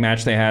mixed tag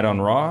match they had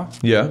on Raw.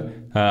 Yeah.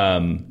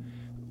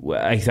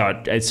 I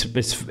thought it's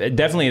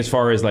definitely as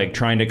far as like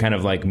trying to kind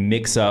of like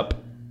mix up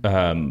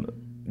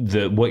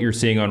what you're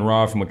seeing on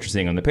Raw from what you're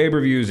seeing on the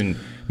pay-per-views and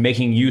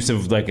making use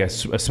of like a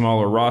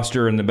smaller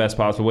roster in the best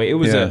possible way. It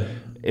was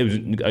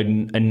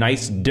a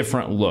nice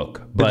different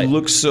look. But it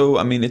looks so.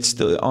 I mean, it's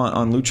still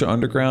on Lucha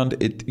Underground.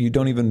 You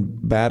don't even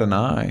bat an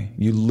eye.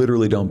 You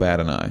literally don't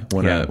bat an eye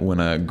when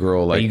a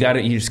girl like you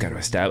just got to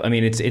establish. I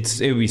mean, it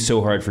would be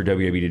so hard for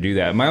WWE to do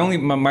that.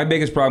 My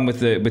biggest problem with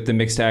the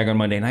mixed tag on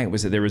Monday night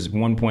was that there was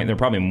one point. There are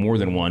probably more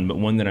than one, but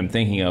one that I'm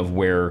thinking of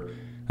where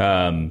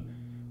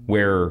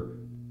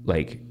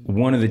like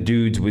one of the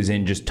dudes was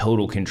in just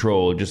total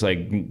control, just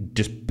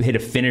hit a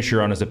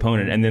finisher on his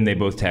opponent, and then they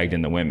both tagged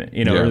in the women,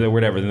 or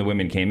whatever. Then the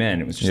women came in.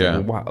 It was just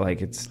like, wow,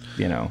 like it's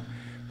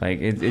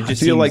like it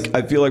just.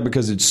 I feel like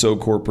because it's so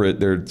corporate,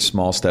 they're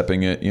small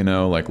stepping it.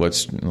 Like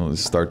let's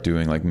start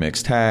doing like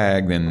mixed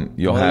tag. Then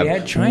you'll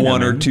have China,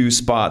 one or two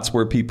spots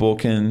where people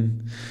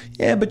can.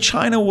 Yeah, but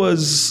China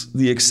was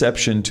the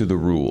exception to the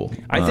rule.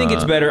 I think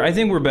it's better. I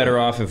think we're better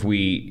off if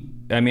we.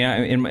 I mean,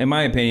 in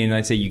my opinion,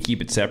 I'd say you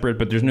keep it separate,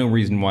 but there's no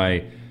reason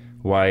why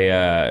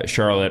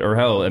Charlotte or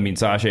hell, I mean,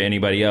 Sasha,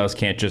 anybody else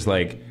can't just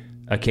like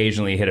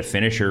occasionally hit a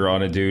finisher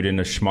on a dude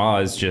in a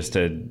schmaz just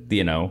to,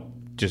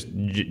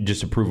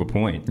 just to prove a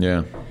point.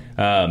 Yeah.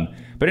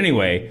 But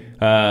anyway,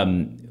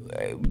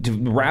 to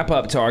wrap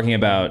up talking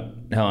about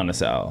Hell in a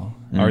Cell,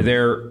 are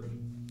there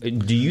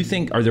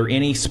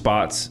any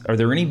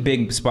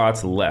big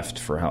spots left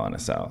for Hell in a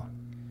Cell?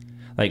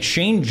 Like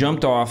Shane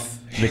jumped off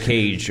the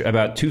cage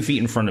about 2 feet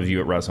in front of you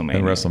at WrestleMania.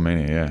 At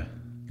WrestleMania, yeah.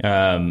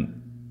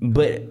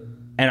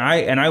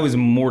 And I was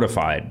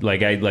mortified.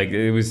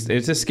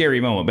 It's a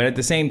scary moment, but at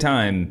the same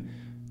time,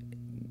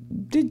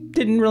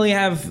 didn't really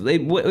have.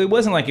 It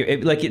wasn't like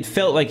it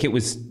felt like it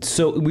was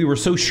so. We were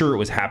so sure it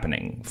was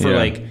happening for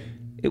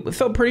It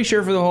felt pretty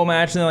sure for the whole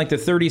match, and then like the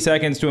 30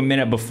 seconds to a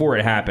minute before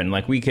it happened,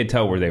 like we could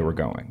tell where they were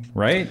going,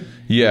 right?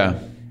 Yeah.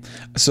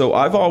 So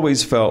I've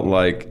always felt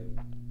like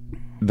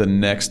the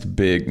next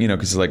big,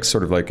 because like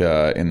sort of like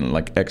in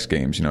like X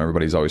Games,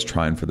 everybody's always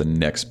trying for the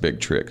next big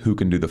trick. Who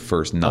can do the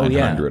first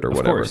 900 or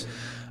whatever? Course.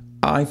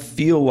 I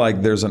feel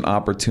like there's an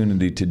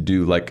opportunity to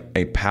do like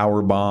a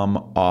power bomb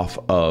off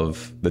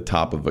of the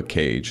top of a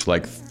cage,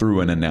 like through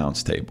an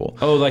announce table.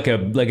 Oh, like a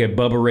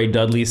Bubba Ray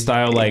Dudley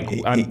style,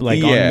 on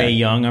Mae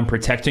Young. I'm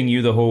protecting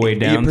you the whole way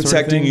down.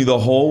 Protecting you the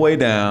whole way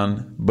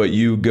down, but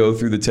you go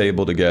through the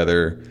table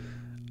together.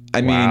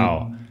 I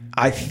mean,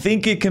 I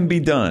think it can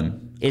be done.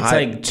 It's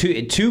like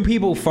two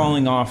people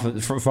falling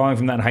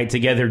from that height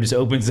together just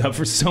opens up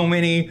for so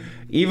many.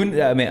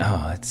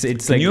 It's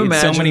like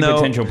so many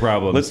potential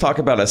problems. Let's talk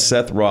about a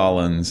Seth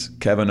Rollins,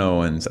 Kevin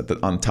Owens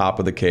on top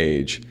of the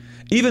cage,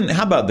 Even,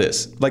 how about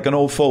this? Like an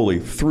old Foley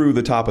threw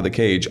the top of the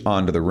cage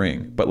onto the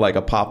ring, but like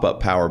a pop-up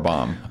power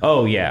bomb.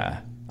 Oh,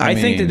 yeah. I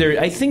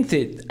definitely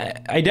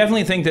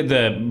think that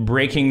the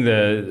breaking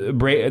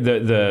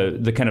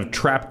the kind of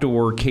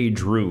trapdoor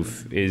cage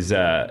roof is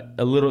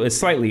it's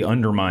slightly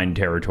undermined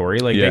territory.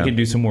 Like they could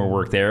do some more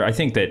work there. I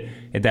think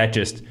that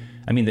just,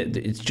 I mean,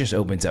 it just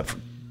opens up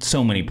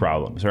so many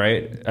problems,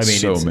 right? I mean,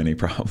 so many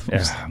problems.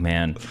 Oh,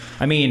 man.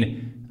 I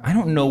mean, I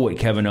don't know what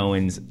Kevin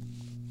Owens.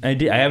 I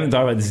haven't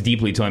thought about this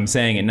deeply till I'm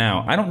saying it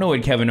now. I don't know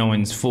what Kevin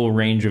Owens' full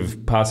range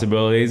of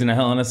possibilities in a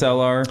Hell in a Cell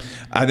are.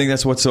 I think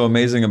that's what's so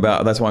amazing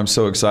about. That's why I'm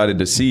so excited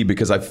to see,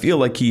 because I feel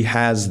like he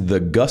has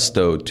the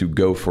gusto to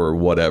go for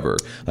whatever.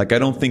 Like, I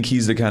don't think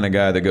he's the kind of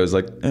guy that goes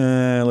like,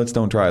 let's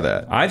don't try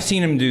that. I've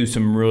seen him do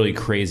some really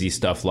crazy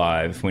stuff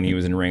live when he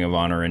was in Ring of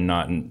Honor and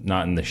not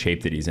in the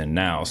shape that he's in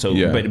now. So,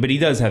 but he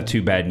does have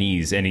 2 bad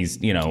knees, and he's,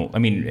 you know, I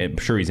mean, I'm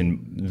sure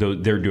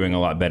they're doing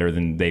a lot better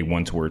than they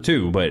once were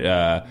too,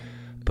 but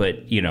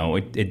you know,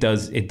 it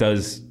does.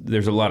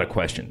 There's a lot of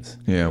questions.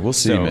 Yeah, we'll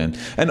see, man.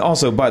 And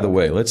also, by the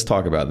way, let's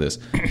talk about this.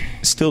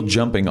 Still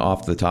jumping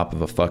off the top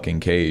of a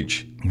fucking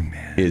cage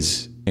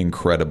is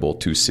incredible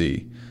to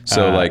see.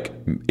 So,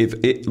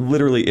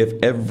 if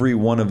every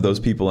one of those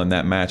people in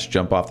that match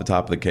jump off the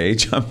top of the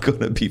cage, I'm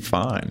gonna be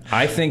fine.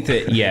 I think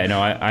that. Yeah,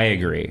 no, I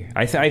agree.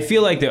 I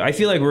feel like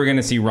we're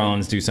gonna see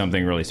Rollins do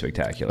something really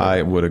spectacular.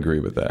 I would agree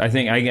with that. I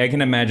think I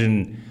can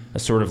imagine a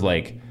sort of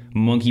like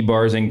monkey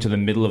barsing to the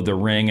middle of the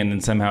ring and then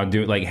somehow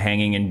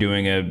hanging and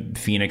doing a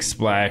Phoenix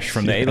splash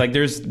from the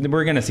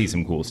we're gonna see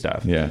some cool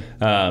stuff. Yeah.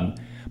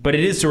 But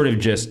it is sort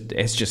of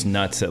it's just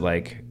nuts that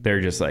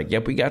they're just like,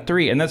 yep, we got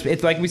 3, and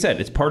it's like we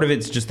said, it's part of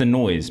it's just the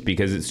noise,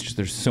 because it's just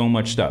there's so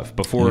much stuff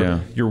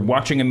before you're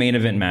watching a main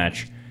event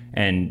match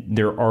and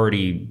they're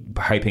already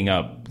hyping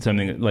up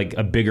something like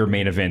a bigger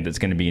main event that's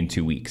going to be in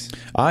 2 weeks.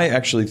 I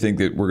actually think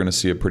that we're going to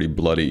see a pretty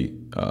bloody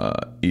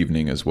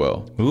evening as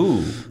well.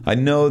 Ooh. I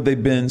know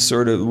they've been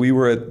we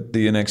were at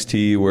the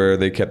NXT where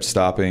they kept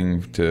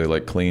stopping to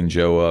clean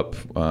Joe up,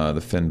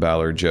 the Finn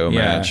Balor Joe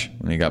match,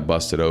 when he got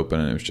busted open,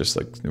 and it was just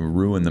it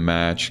ruined the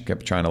match,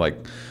 kept trying to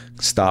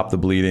stop the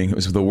bleeding. It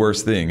was the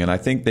worst thing. And I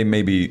think they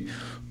maybe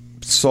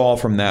saw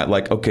from that,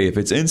 okay, if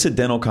it's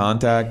incidental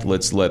contact,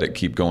 let's let it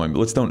keep going, but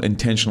let's don't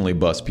intentionally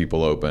bust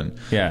people open.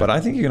 Yeah. But I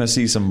think you're going to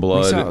see some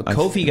blood.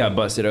 Kofi got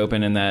busted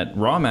open in that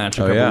Raw match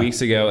a couple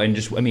weeks ago, and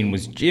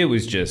it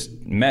was just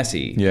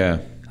messy. Yeah.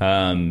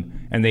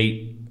 And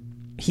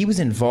he was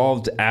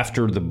involved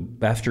after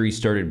he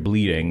started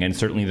bleeding, and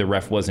certainly the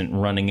ref wasn't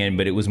running in,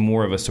 but it was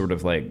more of a sort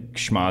of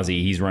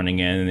schmozzy. He's running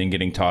in and then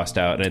getting tossed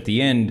out, and at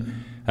the end.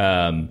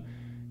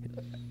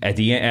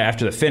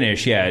 After the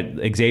finish,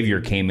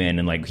 Xavier came in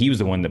and he was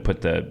the one that put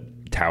the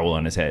towel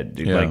on his head.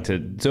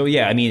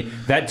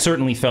 That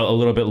certainly felt a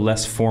little bit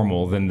less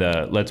formal than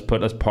the let's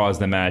pause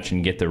the match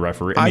and get the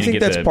referee. I think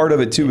that's part of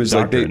it too. Is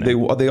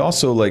they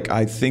also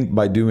I think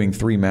by doing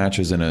 3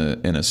 matches in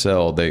a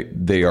cell,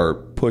 they are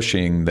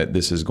pushing that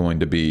this is going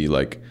to be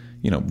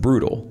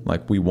brutal.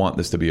 We want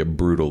this to be a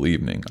brutal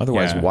evening.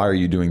 Otherwise, why are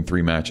you doing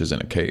 3 matches in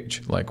a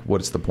cage?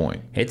 What's the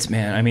point? It's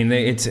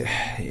the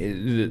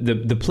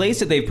place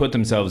that they've put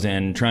themselves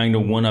in, trying to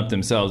one up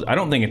themselves. I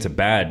don't think it's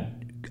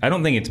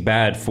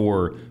bad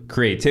for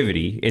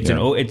creativity.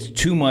 It's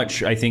too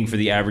much, I think, for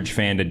the average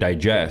fan to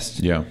digest.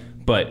 Yeah.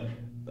 But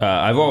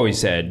I've always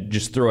said,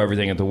 just throw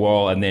everything at the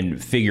wall and then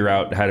figure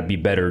out how to be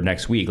better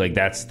next week.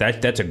 That's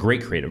a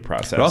great creative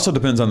process. It also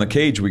depends on the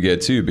cage we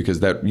get too, because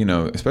that,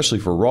 especially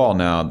for Raw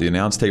now, the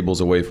announce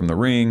table's away from the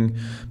ring.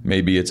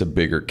 Maybe it's a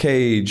bigger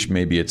cage.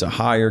 Maybe it's a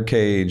higher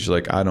cage.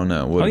 I don't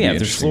know. If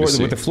there's floor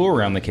with the floor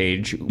around the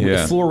cage, with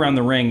the floor around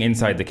the ring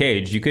inside the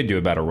cage, you could do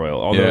a battle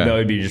royal. Although that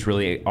would be just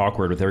really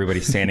awkward with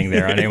everybody standing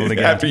there unable to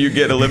get after you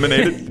get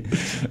eliminated.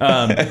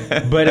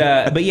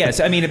 But yes,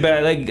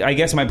 I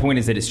guess my point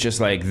is that it's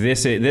just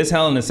this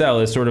Hell in a Cell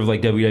is sort of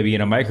like WWE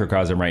in a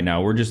microcosm right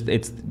now. We're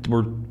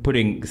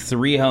putting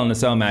 3 Hell in a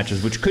Cell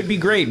matches, which could be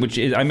great,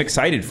 I'm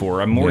excited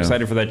for. I'm more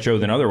excited for that show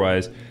than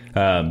otherwise.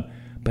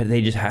 But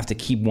they just have to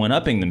keep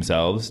one-upping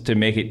themselves to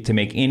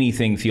make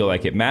anything feel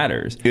like it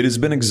matters. It has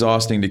been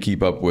exhausting to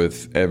keep up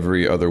with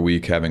every other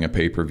week having a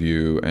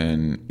pay-per-view,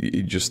 and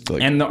you just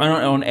and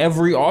on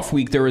every off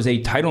week there is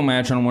a title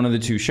match on one of the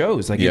 2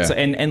 shows. It's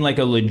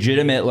a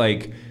legitimate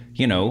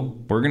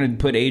we're going to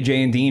put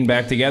AJ and Dean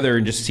back together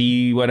and just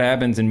see what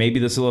happens, and maybe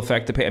this will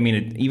affect the pay.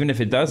 Even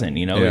if it doesn't,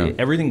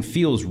 everything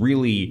feels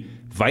really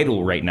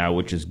vital right now,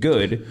 which is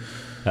good.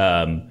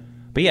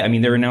 But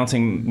they're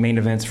announcing main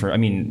events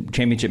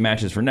championship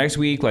matches for next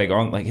week.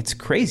 It's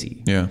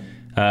crazy. Yeah.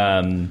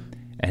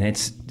 And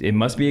it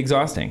must be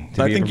exhausting.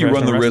 I think you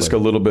run the risk a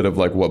little bit of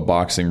what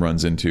boxing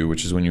runs into,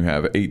 which is when you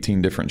have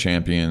 18 different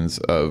champions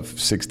of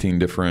 16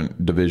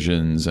 different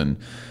divisions. And,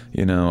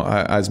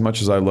 as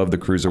much as I love the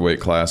Cruiserweight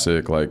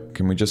Classic,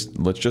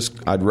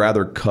 I'd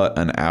rather cut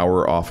an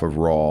hour off of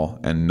Raw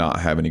and not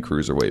have any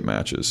Cruiserweight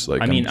matches.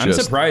 I'm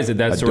surprised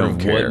that's sort of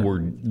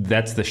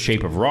that's the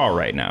shape of Raw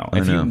right now.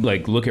 If you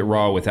look at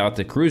Raw without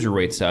the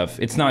Cruiserweight stuff,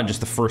 it's not just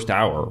the first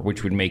hour,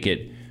 which would make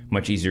it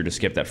much easier to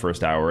skip that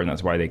first hour, and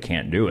that's why they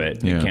can't do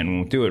it. Yeah. They can't and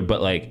won't do it.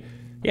 But like,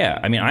 yeah,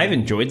 I mean, I've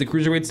enjoyed the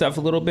cruiserweight stuff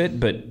a little bit,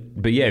 but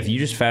yeah, if you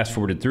just fast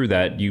forwarded through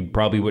that, you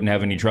probably wouldn't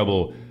have any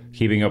trouble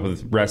keeping up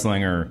with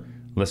wrestling or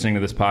listening to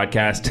this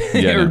podcast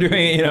or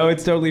doing it. You know,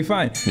 it's totally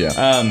fine.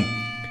 Yeah.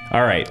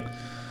 All right.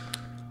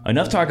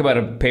 Enough talk about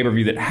a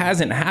pay-per-view that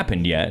hasn't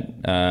happened yet.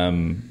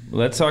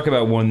 Let's talk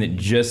about one that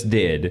just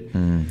did.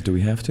 Do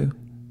we have to?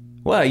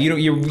 Well,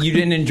 you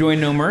didn't enjoy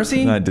No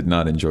Mercy? I did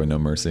not enjoy No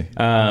Mercy.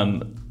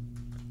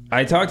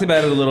 I talked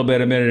about it a little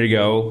bit a minute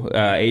ago.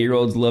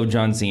 8-year-olds love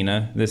John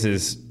Cena. This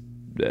is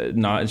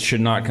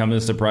should not come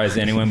as a surprise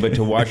to anyone, but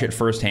to watch it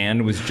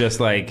firsthand was just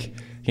like,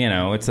 you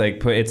know, it's like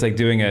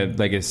doing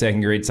a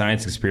second grade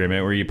science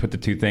experiment where you put the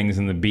two things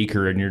in the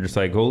beaker and you're just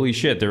like, holy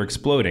shit, they're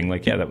exploding.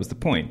 Like, yeah, that was the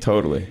point.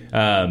 Totally.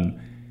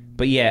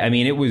 But yeah, I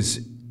mean, it was.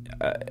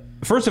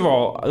 First of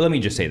all, let me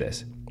just say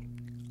this: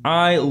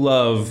 I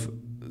love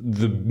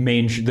the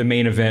main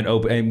event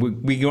open,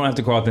 and we don't have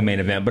to call it the main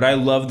event, but I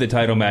love the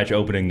title match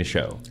opening the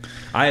show.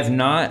 I have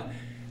not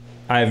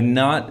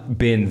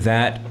been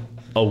that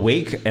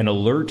awake and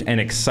alert and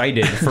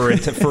excited for a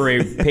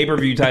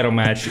pay-per-view title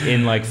match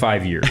in like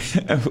 5 years.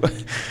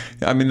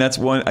 I mean,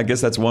 I guess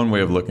that's one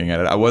way of looking at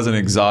it. I wasn't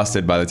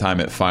exhausted by the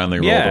time it finally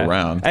rolled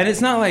around. And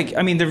it's not like,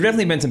 I mean, there've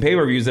definitely been some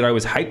pay-per-views that I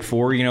was hyped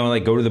for, you know,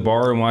 like go to the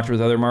bar and watch with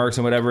other marks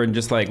and whatever, and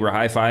just like we're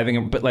high-fiving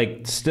them. But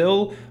like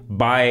still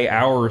by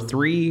hour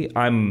 3,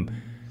 I'm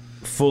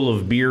full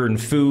of beer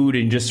and food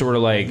and just sort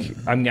of like,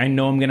 I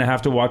know I'm going to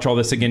have to watch all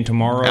this again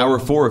tomorrow. Hour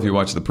 4 if you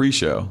watch the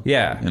pre-show.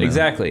 Yeah, you know?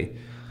 Exactly.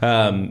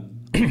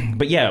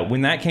 But yeah,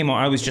 when that came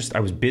on, I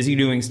was busy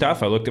doing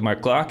stuff. I looked at my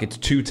clock. It's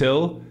 2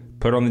 till.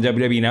 Put on the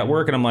WWE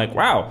Network, and I'm like,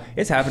 wow,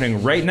 it's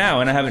happening right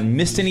now, and I haven't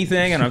missed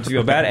anything, and I don't have to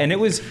feel bad. And it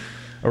was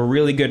a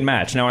really good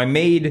match. Now, I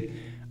made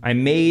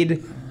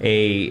an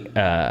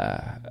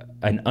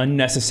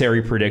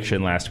unnecessary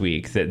prediction last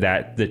week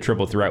that the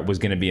Triple Threat was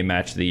going to be a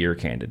Match of the Year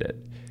candidate,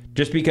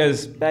 just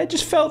because it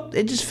just felt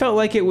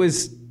like it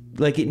was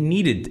like it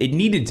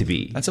needed to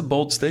be. That's a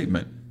bold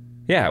statement.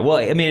 Yeah, well,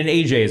 I mean, and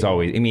AJ is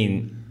always. I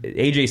mean,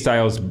 AJ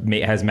Styles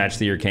has Match of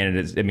the Year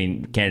candidates. I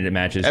mean, candidate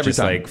matches every just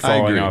time. like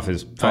falling out of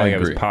his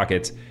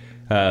pockets.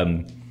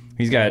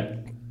 He's got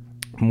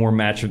more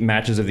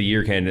matches of the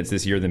year candidates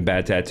this year than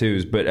bad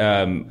tattoos. But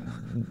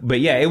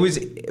yeah,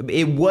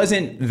 it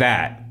wasn't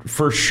that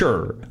for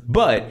sure.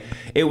 But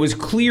it was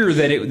clear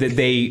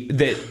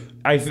that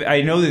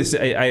I know this.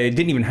 I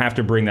didn't even have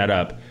to bring that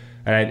up.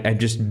 I'm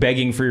just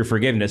begging for your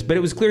forgiveness, but it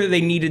was clear that they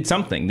needed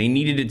something. They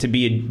needed it to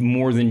be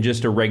more than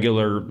just a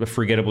regular,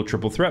 forgettable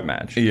triple threat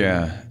match.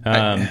 Yeah.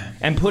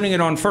 And putting it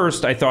on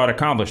first, I thought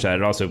accomplished that.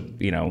 It also,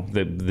 you know,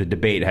 the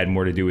debate had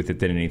more to do with it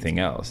than anything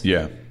else.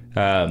 Yeah.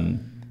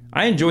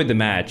 I enjoyed the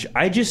match.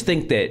 I just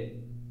think that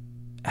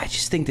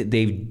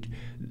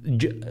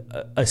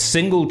a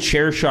single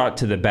chair shot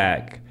to the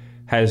back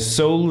has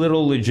so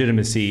little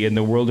legitimacy in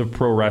the world of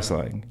pro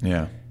wrestling.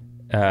 Yeah.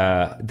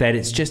 That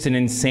it's just an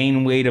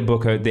insane way to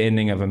book the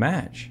ending of a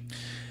match.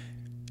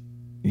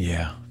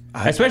 Yeah.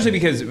 Especially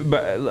because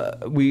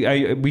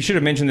we should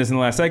have mentioned this in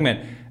the last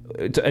segment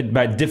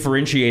about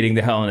differentiating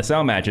the Hell in a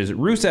Cell matches.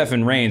 Rusev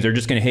and Reigns are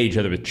just going to hit each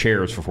other with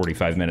chairs for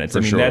 45 minutes.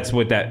 That's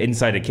what that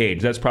inside a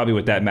cage. That's probably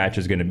what that match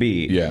is going to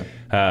be. Yeah.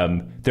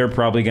 They're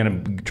probably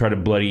going to try to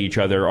bloody each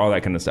other, all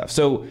that kind of stuff.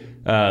 So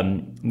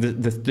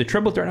the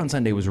triple threat on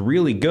Sunday was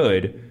really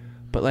good,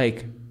 but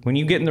like, when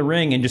you get in the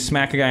ring and just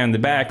smack a guy on the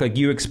back, like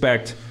you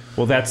expect,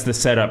 well, that's the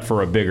setup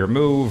for a bigger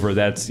move, or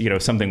that's, you know,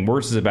 something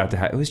worse is about to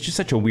happen. It was just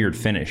such a weird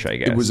finish, I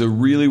guess. It was a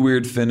really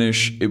weird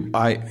finish.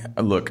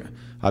 Look,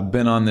 I've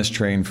been on this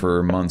train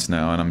for months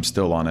now, and I'm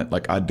still on it.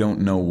 Like, I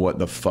don't know what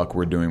the fuck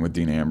we're doing with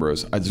Dean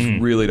Ambrose. I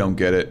just really don't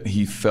get it.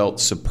 He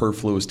felt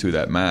superfluous to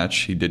that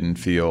match. He didn't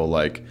feel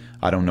like,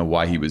 I don't know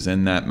why he was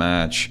in that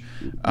match.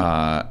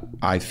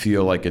 I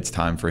feel like it's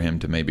time for him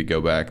to maybe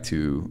go back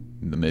to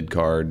the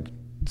mid-card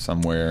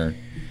somewhere.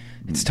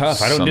 It's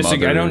tough. I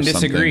don't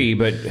disagree,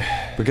 but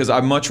because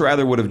I much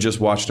rather would have just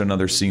watched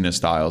another Cena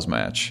Styles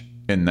match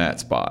in that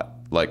spot.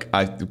 Like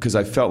because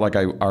I felt like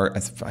I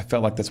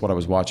felt like that's what I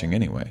was watching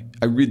anyway.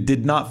 It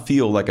did not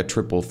feel like a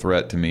triple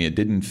threat to me. It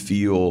didn't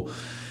feel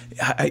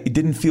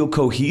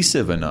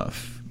cohesive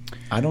enough.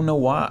 I don't know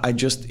why.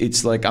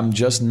 It's like I'm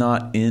just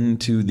not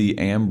into the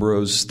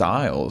Ambrose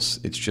Styles.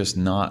 It's just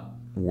not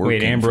working.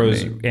 Wait,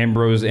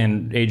 Ambrose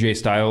and AJ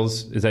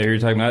Styles? Is that who you're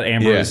talking about?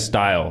 Ambrose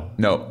Style.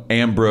 No,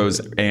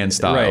 Ambrose and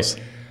Styles.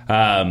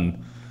 Right.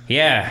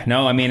 Yeah.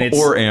 No, I mean, it's...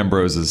 Or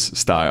Ambrose's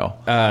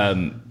style.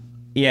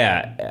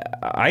 Yeah,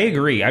 I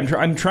agree.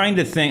 I'm trying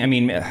to think. I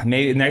mean,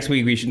 maybe next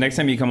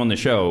time you come on the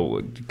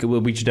show,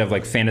 we should have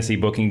like fantasy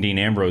booking Dean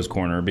Ambrose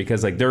corner,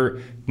 because like there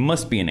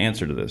must be an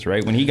answer to this,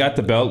 right? When he got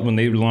the belt, when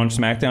they launched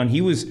SmackDown,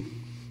 he was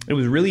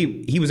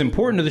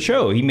important to the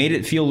show. He made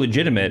it feel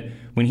legitimate.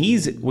 When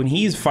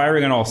he's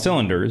firing on all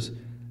cylinders,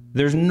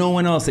 there's no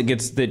one else that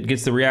gets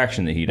the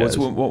reaction that he does.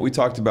 What we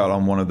talked about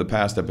on one of the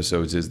past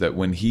episodes is that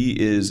when he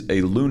is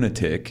a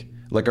lunatic,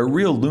 like a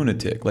real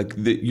lunatic, like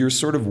you're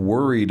sort of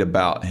worried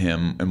about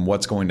him and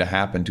what's going to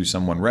happen to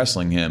someone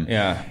wrestling him.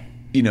 Yeah.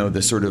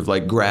 the sort of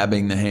like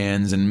grabbing the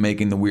hands and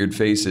making the weird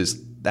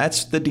faces.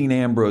 That's the Dean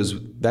Ambrose.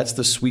 That's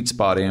the sweet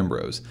spot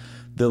Ambrose.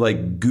 The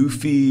like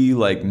goofy,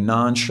 like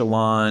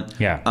nonchalant,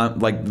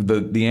 like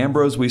the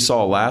Ambrose we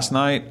saw last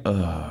night.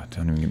 Don't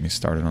even get me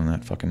started on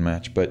that fucking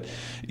match. But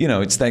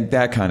it's like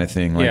that kind of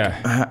thing. Like,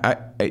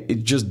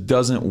 it just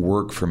doesn't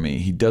work for me.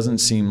 He doesn't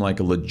seem like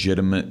a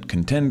legitimate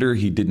contender.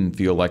 He didn't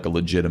feel like a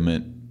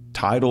legitimate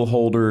title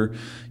holder.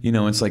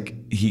 It's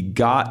like he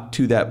got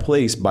to that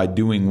place by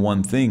doing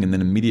one thing, and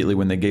then immediately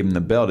when they gave him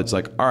the belt, it's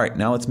like, all right,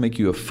 now let's make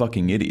you a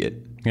fucking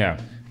idiot.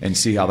 Yeah. And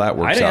see how that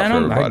works out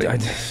for everybody. I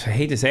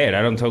hate to say it.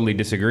 I don't totally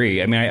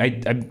disagree. I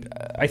mean,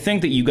 I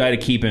think that you got to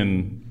keep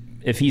him,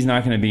 if he's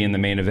not going to be in the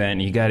main event,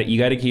 you got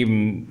to keep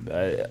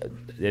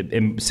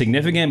him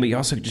significant, but you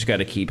also just got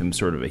to keep him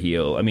sort of a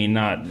heel. I mean,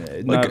 not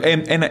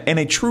and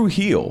a true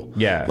heel.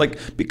 Yeah.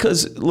 Like,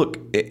 because look,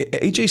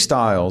 AJ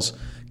Styles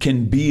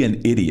can be an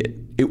idiot.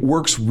 It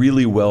works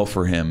really well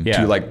for him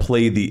to like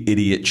play the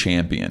idiot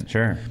champion.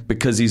 Sure.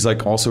 Because he's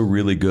like also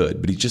really good,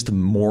 but he's just a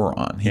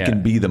moron. He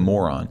can be the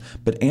moron.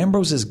 But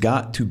Ambrose has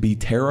got to be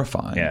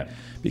terrifying. Yeah.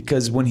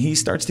 Because when he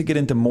starts to get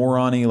into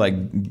morony,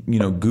 like,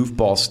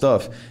 goofball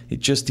stuff, he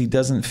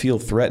doesn't feel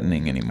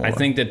threatening anymore. I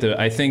think that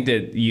I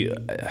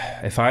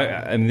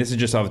mean, this is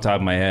just off the top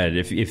of my head.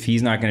 If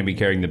he's not going to be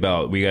carrying the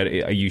belt,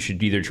 you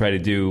should either try to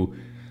do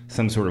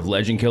some sort of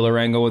legend killer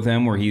angle with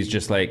him, where he's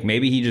just like,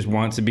 maybe he just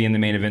wants to be in the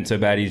main event so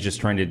bad he's just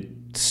trying to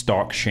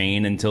stalk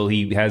Shane until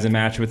he has a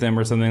match with him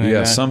or something like that.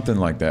 Yeah, something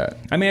like that.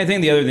 I mean, I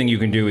think the other thing you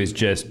can do is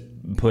just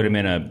put him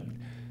in a,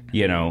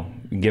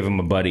 give him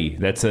a buddy.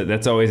 That's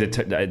always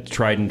a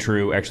tried and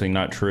true. Actually,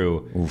 not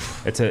true.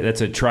 Oof. That's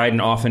a tried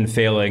and often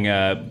failing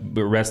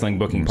wrestling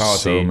booking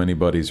policy. So many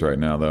buddies right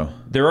now, though.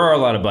 There are a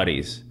lot of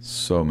buddies.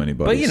 So many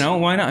buddies. But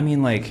why not? I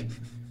mean, like.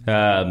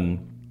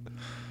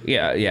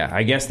 Yeah.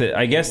 I guess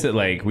that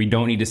like we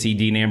don't need to see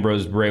Dean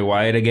Ambrose Bray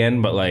Wyatt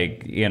again, but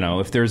like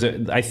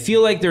if I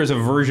feel like there's a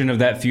version of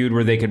that feud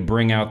where they could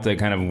bring out the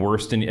kind of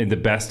worst and the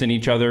best in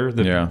each other.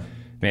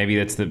 Maybe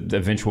that's the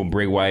eventual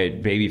Bray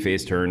Wyatt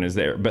babyface turn is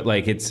there, but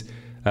like it's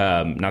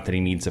not that he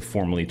needs to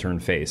formally turn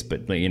face,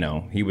 but like,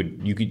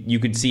 you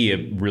could see a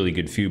really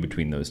good feud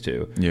between those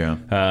two. Yeah.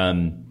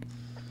 And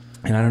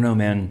I don't know,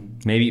 man.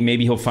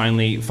 Maybe he'll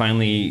finally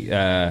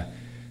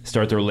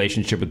start the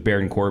relationship with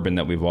Baron Corbin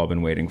that we've all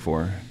been waiting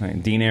for.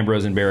 Like, Dean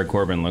Ambrose and Baron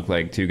Corbin look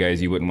like two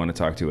guys you wouldn't want to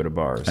talk to at a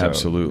bar. So,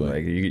 absolutely.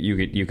 Like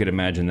you could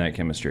imagine that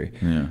chemistry.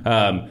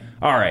 Yeah.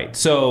 All right.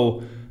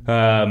 So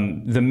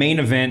the main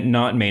event,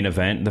 not main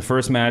event. The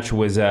first match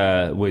was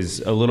a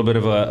little bit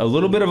of a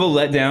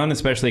letdown,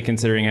 especially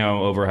considering how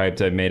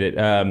overhyped I've made it.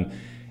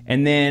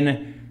 And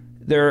then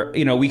there,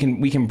 we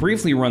can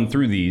briefly run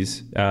through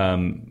these.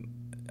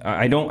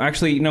 I don't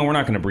actually. No, we're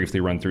not going to briefly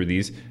run through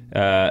these.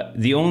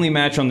 The only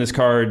match on this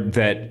card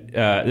that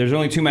there's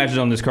only two matches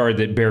on this card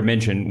that bear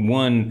mention.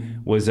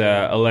 One was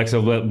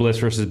Alexa Bliss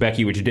versus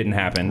Becky, which didn't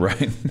happen.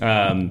 Right.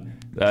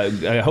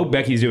 I hope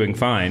Becky's doing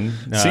fine.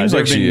 Seems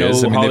like she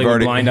is. No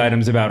Hollywood blind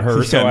items about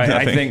her, so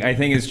I think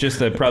it's just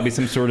probably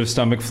some sort of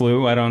stomach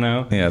flu. I don't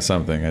know. Yeah,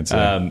 something. I'd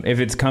say. If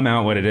it's come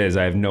out what it is,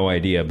 I have no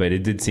idea. But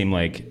it did seem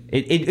like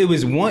it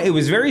was one. It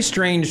was very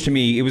strange to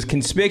me. It was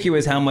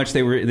conspicuous how much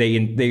they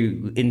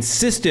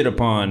insisted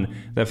upon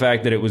the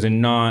fact that it was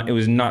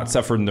not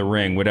suffered in the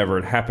ring, whatever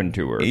had happened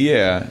to her.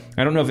 Yeah,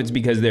 I don't know if it's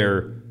because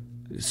they're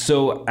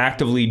so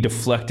actively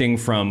deflecting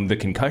from the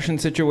concussion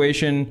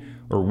situation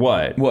or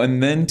what. Well,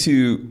 and then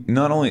to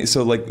not only,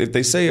 so like if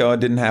they say, it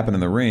didn't happen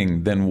in the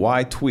ring, then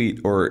why tweet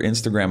or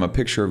Instagram a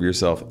picture of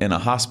yourself in a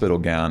hospital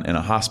gown in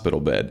a hospital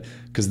bed?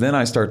 Because then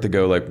I start to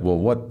go like, well,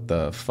 what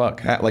the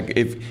fuck? Like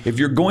if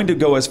you're going to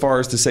go as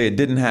far as to say it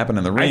didn't happen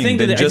in the ring,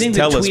 then just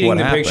tell us what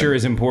happened. I think the picture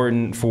is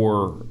important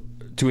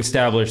to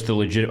establish the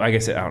legit. I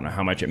guess I don't know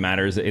how much it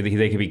matters. They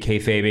could be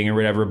kayfabing or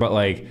whatever, but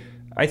like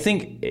I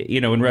think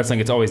in wrestling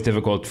it's always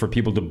difficult for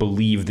people to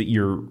believe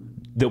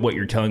that what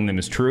you're telling them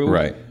is true,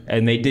 right?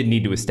 And they did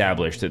need to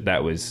establish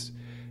that was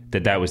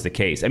the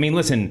case. I mean,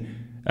 listen,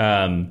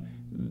 I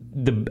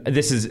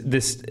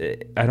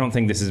don't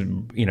think this is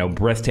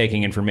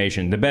breathtaking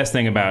information. The best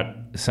thing about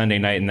Sunday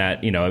night and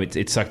that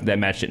it sucked that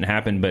match didn't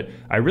happen, but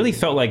I really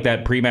felt like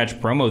that pre-match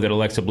promo that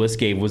Alexa Bliss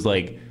gave was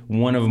like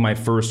one of my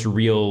first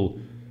real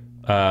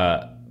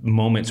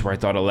moments where I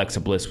thought Alexa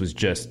Bliss was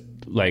just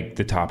like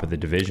the top of the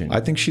division.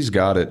 I think she's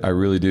got it. I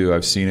really do.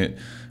 I've seen it.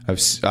 I've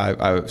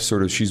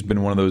sort of, she's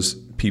been one of those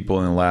people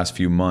in the last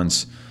few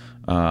months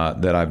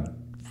that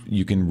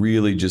you can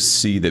really just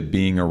see that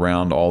being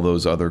around all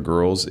those other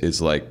girls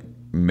is like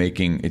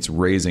it's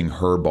raising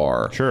her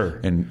bar. Sure.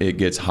 And it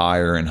gets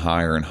higher and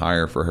higher and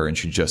higher for her, and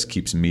she just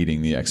keeps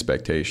meeting the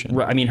expectation.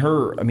 Right. I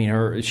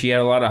mean, she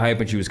had a lot of hype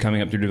when she was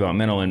coming up through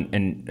developmental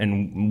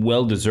and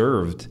well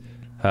deserved.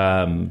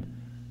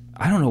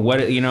 I don't know what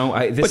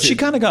but she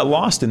kind of got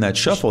lost in that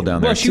shuffle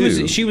down there. Well,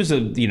 she was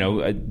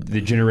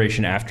the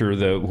generation after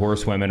the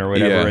horsewomen or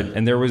whatever,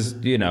 and there was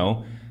I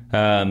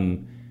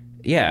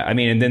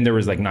mean, and then there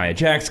was like Nia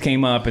Jax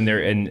came up and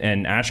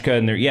Ashka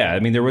and there. Yeah, I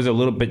mean, there was a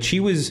little, but she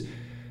was.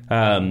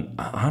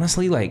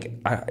 Honestly,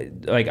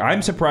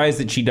 I'm surprised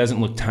that she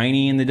doesn't look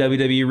tiny in the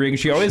WWE ring.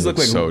 She always looked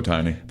like so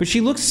tiny, but she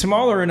looks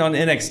smaller on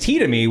NXT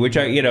to me, which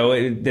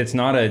that's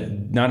not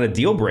a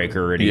deal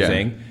breaker or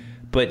anything. Yeah.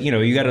 But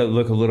you got to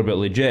look a little bit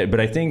legit. But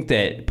I think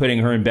that putting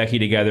her and Becky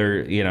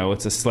together,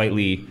 it's a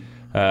slightly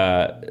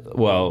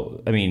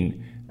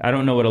I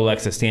don't know what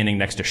Alexa standing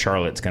next to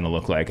Charlotte's going to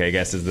look like, I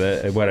guess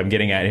is what I'm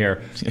getting at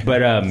here.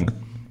 But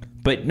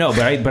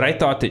I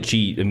thought that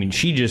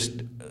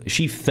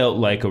she felt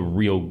like a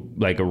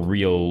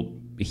real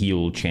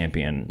heel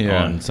champion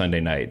on Sunday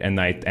night. And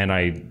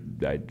I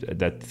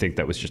think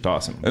that was just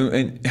awesome.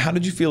 And how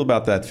did you feel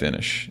about that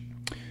finish?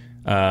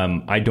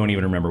 I don't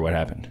even remember what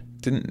happened.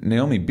 Didn't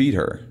Naomi beat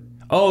her?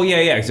 Oh,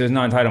 yeah, because it was a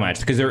non-title match.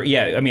 Because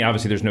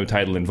obviously there's no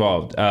title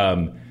involved.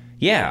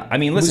 Yeah, I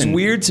mean, listen. It was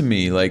weird to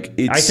me. I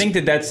think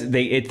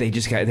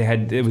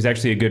it was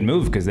actually a good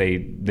move because they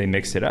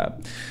mixed it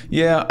up.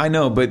 Yeah, I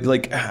know, but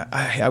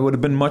I would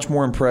have been much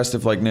more impressed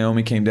if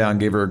Naomi came down,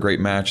 gave her a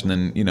great match, and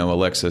then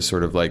Alexa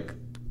sort of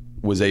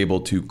was able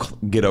to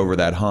get over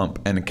that hump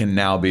and can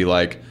now be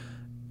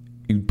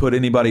you put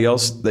anybody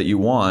else that you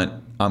want,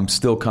 I'm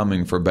still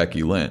coming for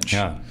Becky Lynch.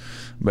 Yeah.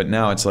 But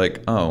now it's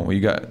you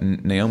got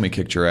Naomi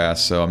kicked your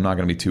ass, so I'm not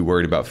going to be too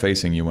worried about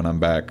facing you when I'm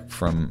back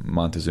from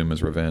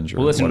Montezuma's Revenge or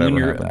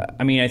whatever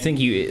happened. I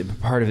think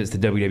part of it's the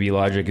WWE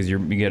logic is you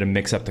got to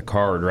mix up the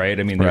card, right?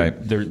 I mean,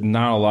 there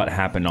not a lot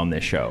happened on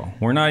this show.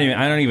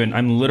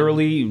 I'm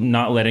literally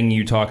not letting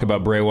you talk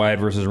about Bray Wyatt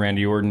versus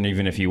Randy Orton,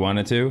 even if you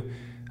wanted to,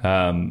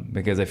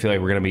 because I feel like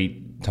we're going to be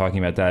talking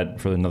about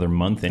that for another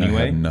month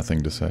anyway. I have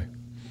nothing to say.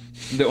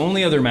 The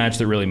only other match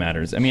that really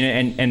matters, and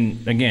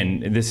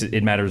again,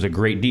 it matters a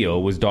great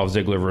deal, was Dolph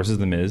Ziggler versus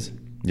The Miz.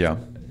 Yeah.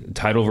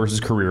 Title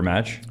versus career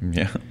match.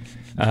 Yeah.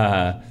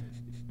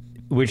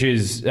 Which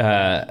is,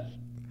 I'll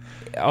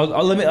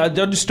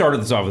just start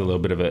this off with a little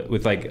bit of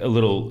a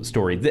little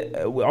story.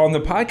 On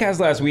the podcast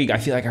last week, I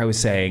feel like I was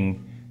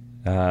saying,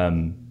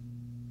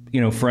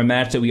 for a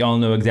match that we all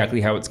know exactly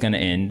how it's going to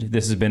end,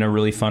 this has been a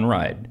really fun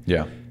ride.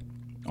 Yeah.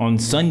 On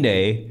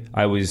Sunday,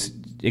 I was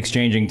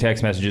exchanging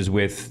text messages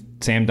with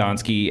Sam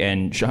Donsky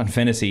and Sean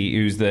Fennessy,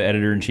 who's the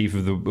editor-in-chief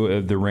of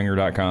the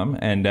Ringer.com,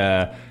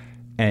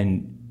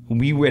 and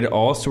we would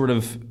all sort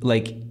of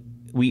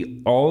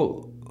we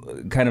all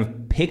kind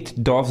of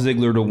picked Dolph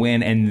Ziggler to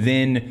win, and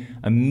then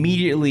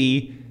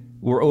immediately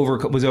were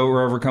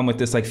overcome with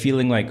this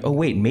feeling oh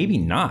wait, maybe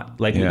not.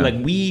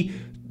 We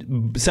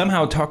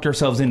somehow talked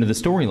ourselves into the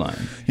storyline.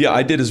 Yeah,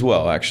 I did as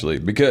well, actually,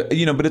 because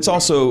but it's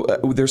also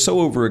they're so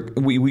over.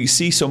 We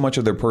see so much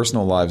of their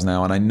personal lives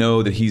now, and I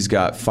know that he's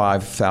got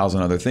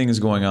 5,000 other things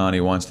going on.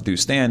 He wants to do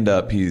stand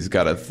up. He's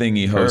got a thing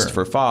he hosts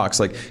for Fox.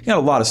 He got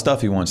a lot of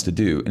stuff he wants to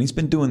do, and he's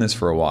been doing this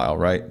for a while,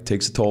 right? It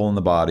takes a toll on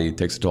the body, it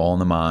takes a toll on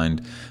the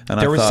mind. And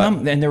there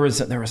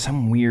was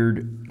some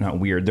weird, not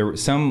weird. There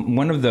was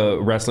one of the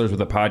wrestlers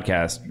with a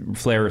podcast,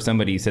 Flair or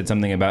somebody, said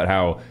something about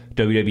how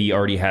WWE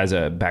already has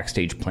a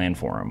backstage plan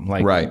for him,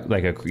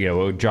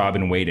 a job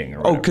in waiting.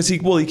 Or because he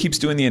keeps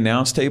doing the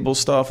announce table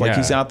stuff.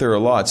 He's out there a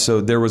lot.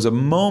 So there was a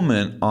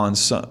moment on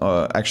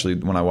actually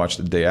when I watched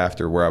the day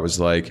after where I was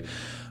like,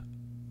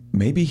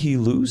 maybe he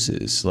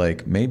loses.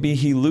 Maybe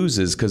he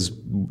loses because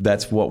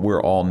that's what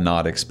we're all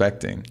not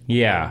expecting.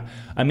 Yeah,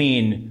 I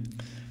mean,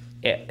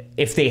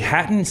 if they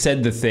hadn't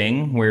said the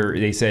thing where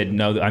they said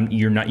no,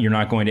 you're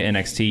not going to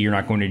NXT, you're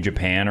not going to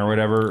Japan or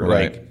whatever,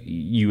 right?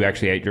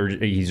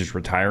 He's just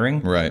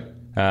retiring, right?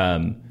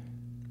 I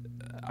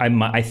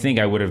think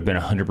I would have been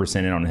 100%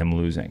 in on him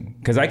losing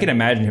because I can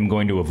imagine him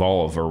going to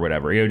Evolve or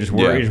whatever, just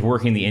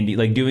working the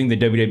indie, doing the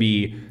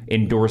WWE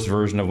endorsed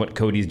version of what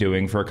Cody's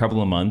doing for a couple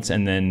of months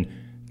and then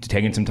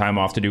taking some time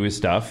off to do his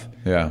stuff,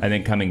 and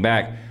then coming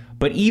back.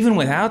 But even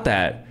without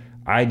that,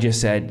 I just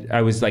said,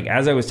 I was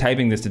as I was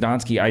typing this to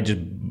Donsky,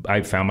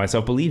 I found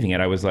myself believing it.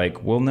 I was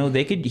like, well, no,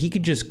 he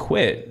could just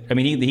quit. I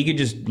mean, he could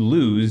just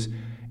lose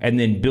and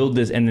then build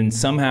this and then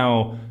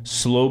somehow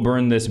slow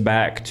burn this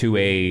back to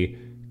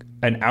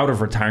an out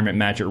of retirement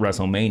match at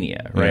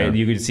WrestleMania, right? Yeah.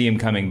 You could see him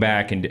coming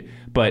back,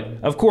 but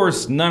of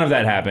course, none of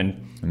that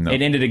happened. No.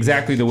 It ended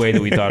exactly the way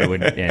that we thought it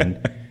would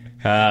end.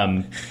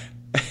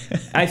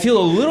 I feel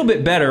a little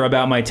bit better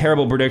about my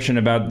terrible prediction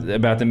about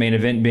the main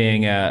event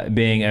being a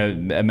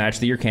match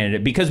of the year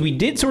candidate because we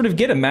did sort of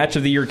get a match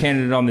of the year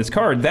candidate on this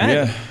card.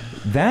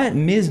 That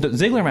Miz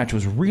Ziggler match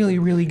was really,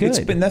 really good.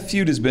 That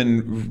feud has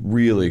been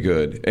really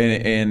good,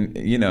 and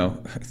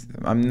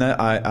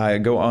I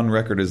go on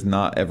record as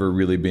not ever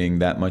really being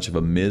that much of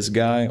a Miz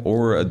guy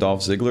or a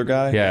Dolph Ziggler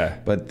guy. Yeah,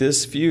 but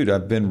this feud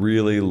I've been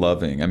really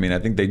loving. I mean, I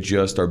think they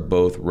just are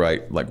both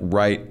right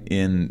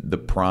in the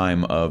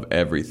prime of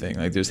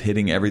everything. Just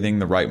hitting everything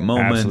the right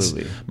moments.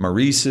 Absolutely.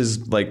 Maurice is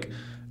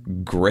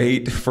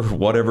great for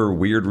whatever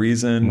weird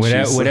reason.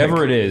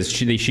 Whatever it is,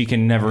 she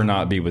can never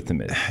not be with the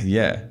Miz.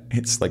 Yeah,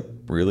 it's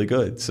really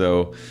good.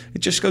 So it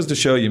just goes to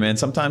show you, man,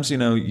 sometimes,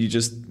 you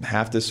just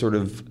have to sort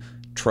of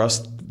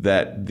trust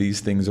that these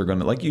things are going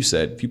to, like you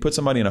said, if you put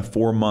somebody in a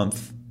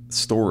 4-month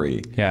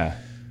story,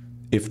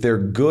 if they're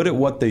good at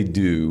what they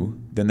do,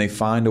 then they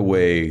find a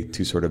way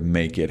to sort of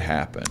make it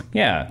happen.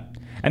 Yeah.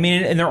 I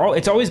mean, and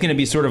it's always going to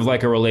be sort of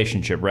like a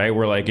relationship, right?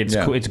 Where like it's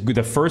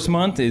the first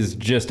month is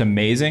just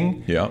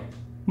amazing. Yeah.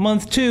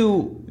 Month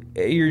 2,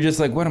 you're just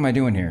like, what am I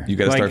doing here? You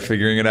got to start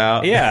figuring it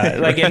out. Yeah,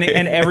 like and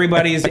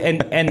everybody's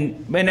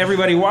and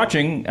everybody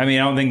watching. I mean,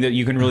 I don't think that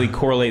you can really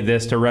correlate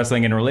this to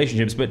wrestling and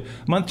relationships, but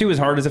month 2 is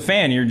hard as a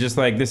fan. You're just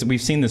like, this.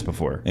 We've seen this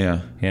before.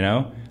 Yeah, you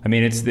know. I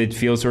mean, it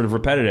feels sort of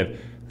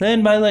repetitive.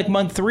 Then by like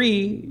month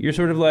 3, you're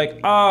sort of like,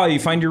 you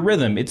find your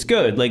rhythm. It's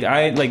good.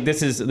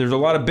 There's a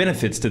lot of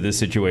benefits to this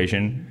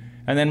situation.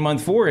 And then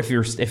month 4, if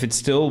it's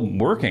still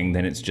working,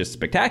 then it's just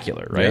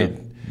spectacular, right?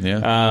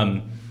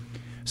 Yeah.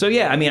 So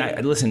yeah, I mean,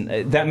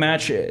 listen, that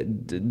match,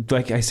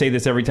 like I say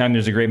this every time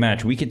there's a great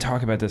match, we could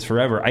talk about this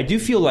forever. I do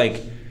feel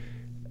like,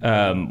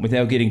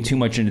 without getting too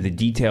much into the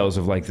details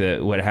of like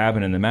what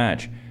happened in the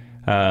match,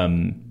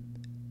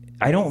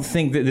 I don't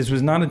think that this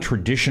was not a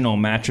traditional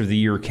match of the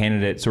year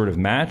candidate sort of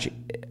match.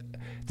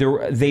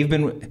 They've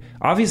been,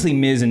 obviously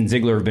Miz and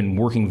Ziggler have been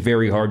working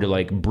very hard to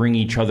like bring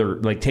each other,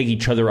 like take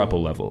each other up a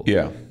level.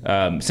 Yeah.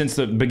 Since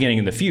the beginning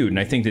of the feud, and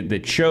I think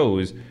that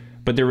shows.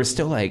 But there was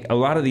still like a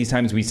lot of these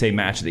times we say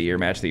match of the year,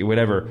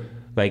 whatever.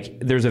 Like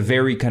there's a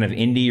very kind of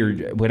indie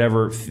or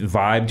whatever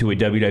vibe to a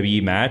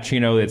WWE match. You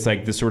know, it's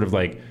like this sort of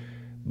like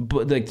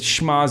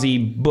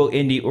schmozzy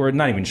indie, or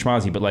not even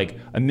schmozzy, but like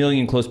a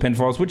million close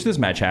pinfalls, which this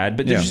match had.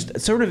 But there's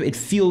just sort of, it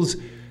feels,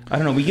 I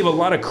don't know, we give a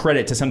lot of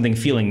credit to something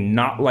feeling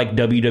not like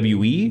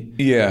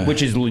WWE,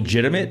 which is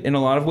legitimate in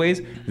a lot of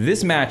ways.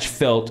 This match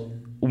felt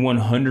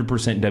 100%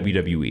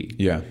 WWE.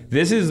 Yeah.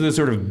 This is the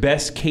sort of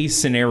best case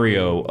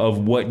scenario of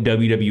what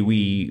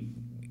WWE,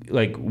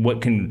 like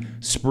what can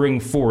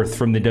spring forth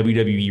from the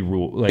WWE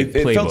rule, like it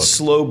playbook. Felt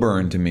slow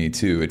burn to me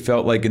too. It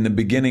felt like in the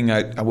beginning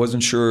I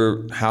wasn't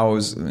sure how I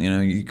was,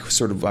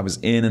 I was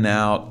in and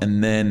out,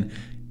 and then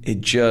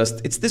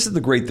this is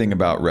the great thing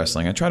about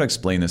wrestling. I try to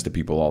explain this to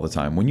people all the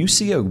time. When you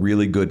see a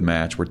really good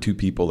match where two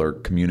people are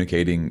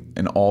communicating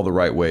in all the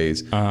right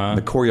ways,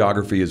 the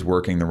choreography is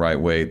working the right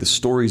way, the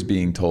story's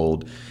being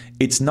told,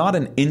 it's not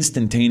an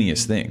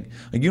instantaneous thing.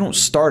 Like you don't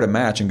start a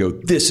match and go,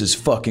 this is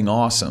fucking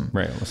awesome.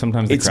 Right. Well,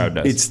 sometimes the crowd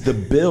does. It's the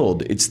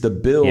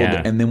build.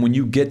 Yeah. And then when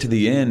you get to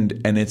the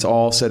end and it's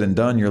all said and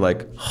done, you're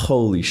like,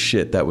 holy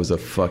shit, that was a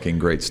fucking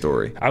great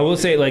story. I will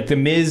say, like, the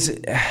Miz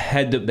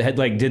did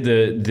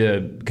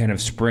the kind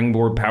of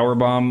springboard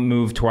powerbomb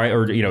move twice,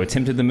 or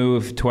attempted the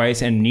move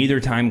twice, and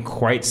neither time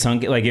quite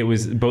sunk it. Like it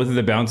was, both of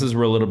the bounces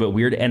were a little bit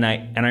weird, and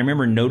I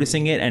remember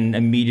noticing it and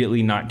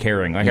immediately not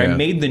caring. Like I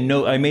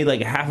made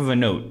like half of a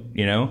note.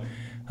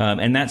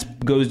 And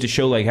that goes to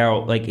show like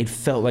how like it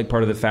felt like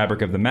part of the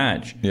fabric of the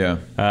match. Yeah.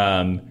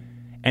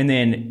 And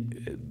then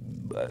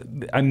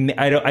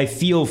I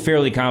feel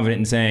fairly confident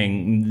in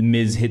saying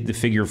Miz hit the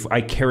figure.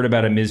 I cared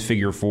about a Miz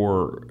figure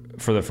 4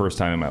 for the first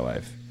time in my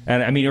life,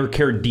 and I mean, or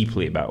cared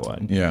deeply about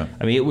one. Yeah.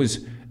 I mean, it was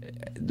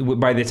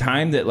by the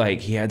time that like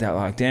he had that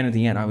locked in at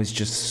the end, I was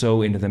just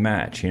so into the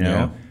match.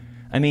 Yeah.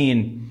 I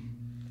mean,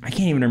 I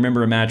can't even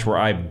remember a match where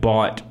I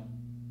bought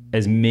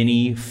as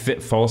many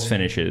false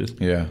finishes.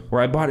 Yeah. Where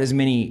I bought as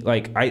many,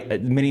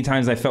 many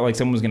times I felt like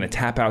someone was going to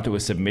tap out to a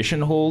submission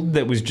hold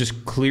that was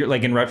just clear,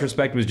 like in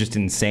retrospect was just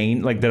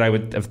insane, like that I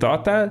would have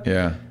thought that.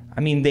 Yeah.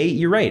 I mean,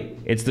 you're right.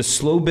 It's the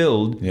slow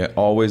build. Yeah,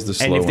 always the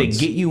slow ones. And if ones.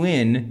 they get you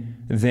in,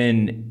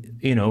 then,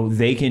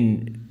 they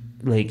can,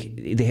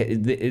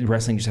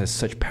 wrestling just has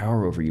such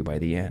power over you by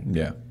the end.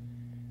 Yeah.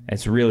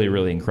 It's really,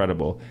 really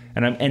incredible,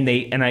 and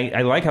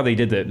I like how they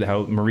did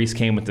how Maurice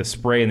came with the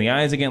spray in the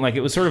eyes again. Like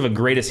it was sort of a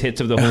greatest hits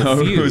of the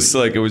whole feud.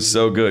 It was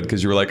so good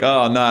because you were like,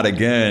 oh, not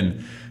again,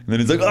 and then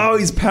it's like, oh,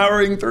 he's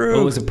powering through.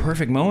 Well, it was a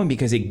perfect moment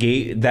because it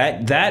gave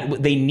that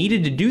they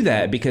needed to do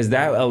that because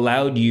that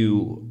allowed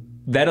you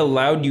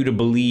to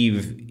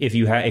believe if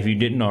you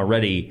didn't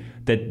already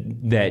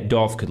that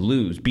Dolph could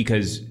lose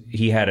because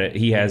he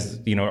has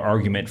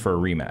argument for a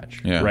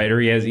rematch, right? Or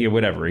he has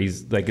whatever.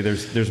 He's like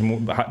there's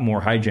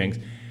more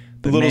hijinks.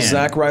 The little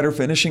Zack Ryder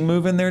finishing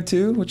move in there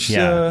too, which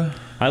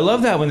I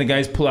love that when the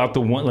guys pull out the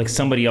one like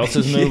somebody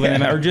else's move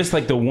or just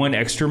like the one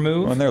extra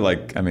move. Well, and they're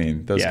like, I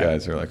mean, those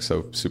guys are like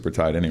so super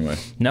tight anyway.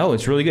 No,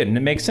 it's really good and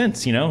it makes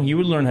sense. You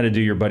would learn how to do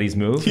your buddy's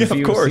move. Yeah,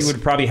 of course. You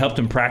would probably helped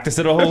him practice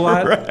it a whole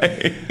lot.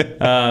 Right.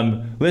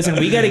 Listen,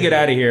 we got to get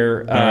out of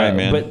here. All right,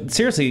 man. But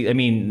seriously, I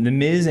mean, the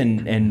Miz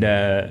and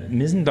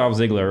Dolph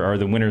Ziggler are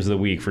the winners of the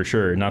week for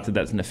sure. Not that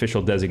that's an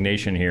official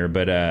designation here,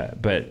 but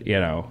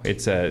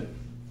it's a.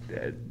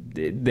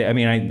 I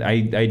mean,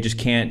 I just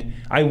can't.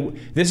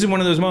 This is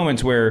one of those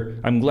moments where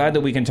I'm glad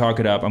that we can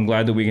talk it up. I'm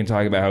glad that we can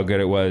talk about how good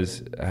it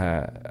was.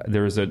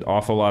 There was an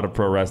awful lot of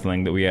pro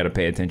wrestling that we had to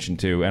pay attention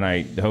to, and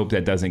I hope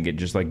that doesn't get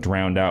just like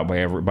drowned out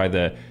by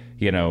the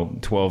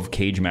 12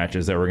 cage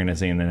matches that we're going to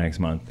see in the next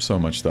month. So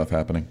much stuff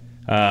happening.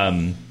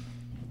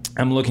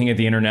 I'm looking at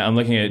the internet. I'm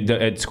looking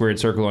at Squared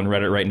Circle on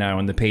Reddit right now,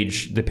 and the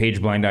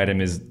page blind item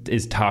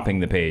is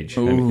topping the page.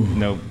 I mean,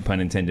 no pun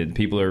intended.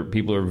 People are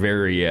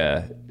very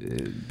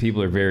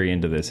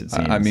into this. It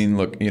seems. I mean,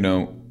 look,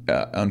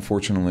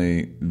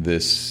 unfortunately,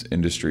 this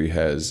industry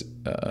has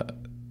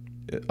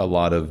a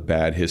lot of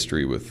bad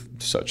history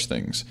with such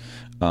things.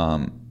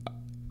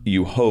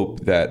 you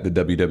hope that the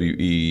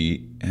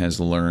WWE has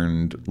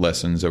learned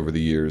lessons over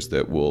the years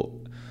that will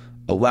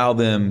allow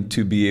them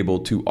to be able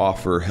to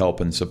offer help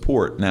and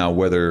support. Now,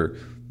 whether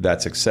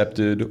that's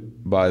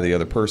accepted by the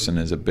other person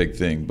is a big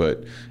thing,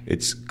 but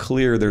it's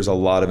clear there's a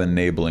lot of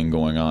enabling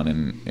going on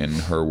in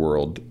her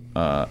world,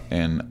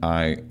 and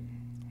I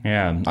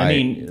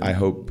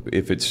hope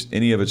if it's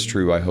any of it's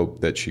true, I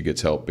hope that she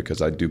gets help,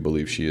 because I do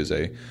believe she is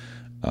a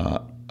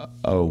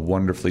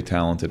wonderfully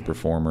talented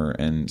performer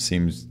and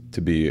seems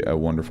to be a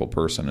wonderful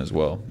person as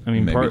well. I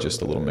mean, maybe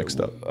just a little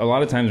mixed up. A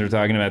lot of times we're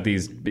talking about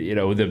these,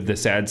 the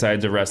sad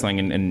sides of wrestling,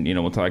 and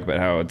we'll talk about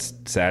how it's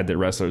sad that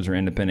wrestlers are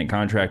independent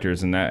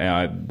contractors, and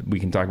that we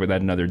can talk about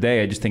that another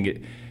day. I just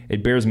think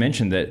it bears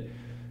mention that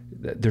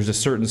there's a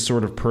certain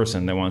sort of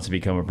person that wants to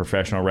become a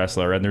professional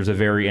wrestler, and there's a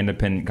very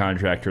independent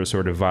contractor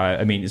sort of vibe.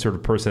 I mean, sort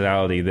of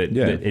personality that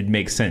it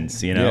makes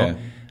sense, Yeah.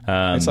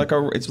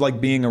 It's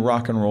like being a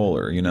rock and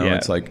roller,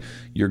 It's like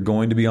you're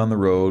going to be on the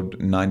road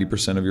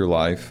 90% of your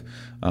life.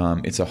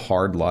 It's a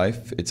hard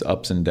life. It's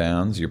ups and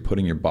downs. You're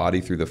putting your body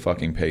through the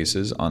fucking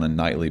paces on a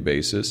nightly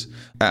basis.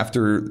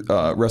 After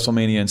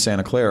WrestleMania in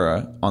Santa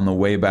Clara, on the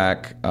way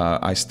back,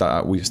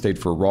 we stayed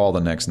for Raw the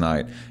next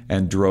night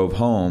and drove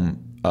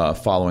home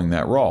following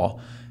that Raw.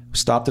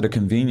 Stopped at a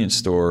convenience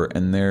store,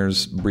 and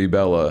there's Brie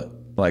Bella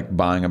like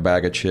buying a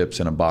bag of chips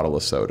and a bottle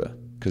of soda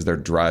because they're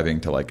driving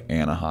to like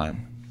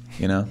Anaheim.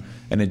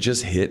 And it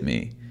just hit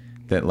me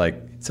that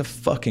like it's a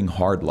fucking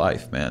hard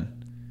life, man.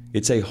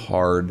 It's a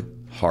hard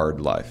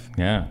life.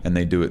 Yeah. And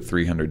they do it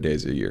 300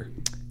 days a year.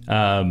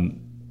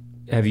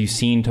 Have you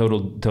seen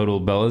Total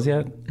Bellas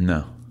yet?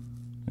 No.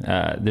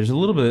 There's a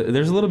little bit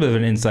of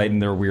an insight in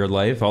their weird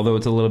life, although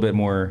it's a little bit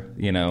more,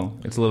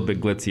 it's a little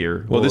bit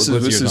glitzier. Well, this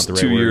is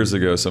 2 years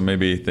ago, so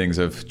maybe things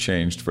have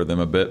changed for them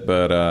a bit,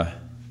 but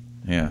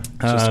yeah, it's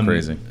just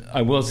crazy.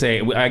 I will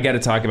say I got to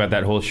talk about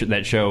that whole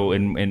that show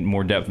in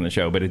more depth in the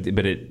show, but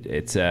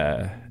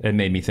it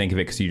made me think of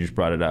it because you just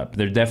brought it up.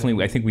 There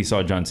definitely, I think we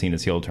saw John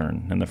Cena's heel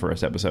turn in the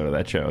first episode of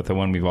that show, the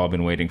one we've all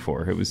been waiting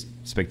for. It was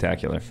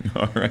spectacular.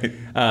 All right.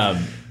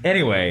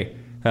 Anyway,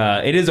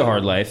 it is a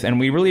hard life, and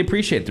we really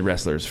appreciate the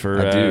wrestlers for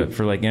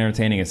like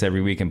entertaining us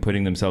every week and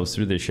putting themselves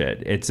through this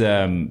shit. It's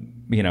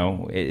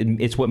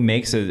it's what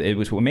makes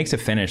a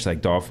finish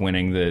like Dolph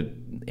winning the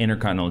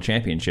Intercontinental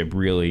Championship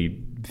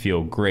really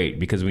feel great,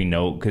 because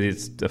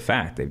it's a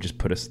fact.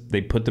 They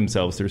put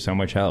themselves through so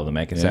much hell to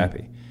make us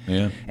happy.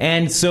 Yeah.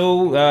 And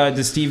so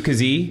does Steve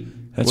Kazee.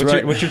 That's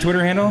right. What's your Twitter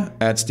handle?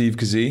 At Steve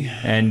Kazee.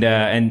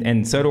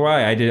 And so do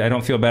I. I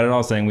don't feel bad at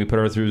all saying we put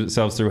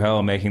ourselves through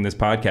hell making this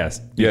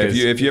podcast. Yeah,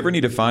 if you ever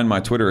need to find my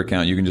Twitter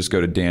account, you can just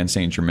go to Dan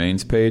St.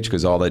 Germain's page,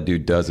 because all that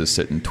dude does is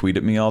sit and tweet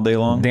at me all day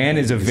long. Dan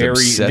is a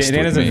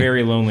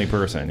very lonely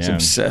person. Yeah. He's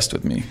obsessed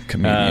with me.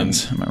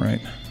 Comedians, am I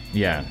right?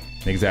 Yeah.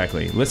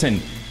 Exactly. Listen,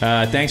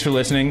 thanks for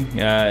listening,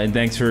 and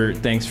thanks for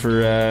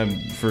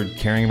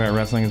caring about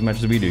wrestling as much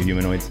as we do,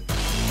 humanoids.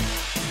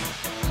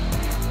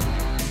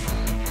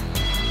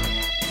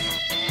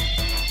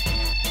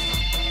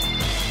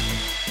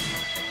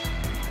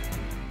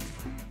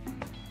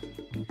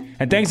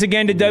 And thanks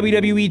again to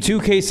WWE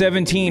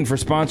 2K17 for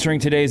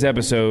sponsoring today's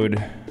episode.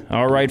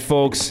 All right,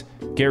 folks,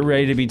 get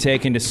ready to be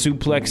taken to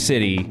Suplex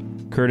City,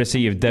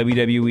 courtesy of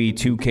WWE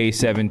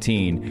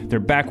 2K17. They're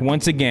back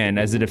once again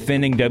as the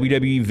defending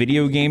WWE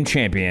video game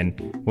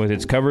champion with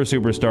its cover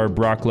superstar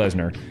Brock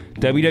Lesnar.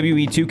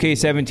 WWE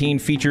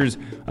 2K17 features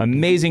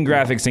amazing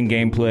graphics and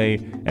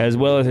gameplay, as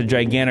well as a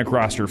gigantic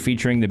roster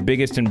featuring the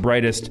biggest and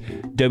brightest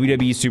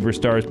WWE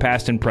superstars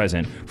past and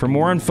present. For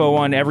more info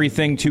on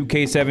everything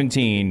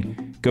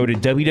 2K17, go to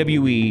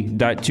wwe.2k.com.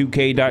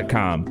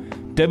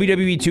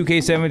 WWE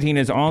 2K17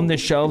 is on the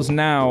shelves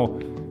now,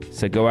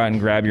 so go out and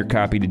grab your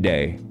copy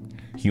today.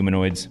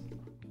 Humanoids.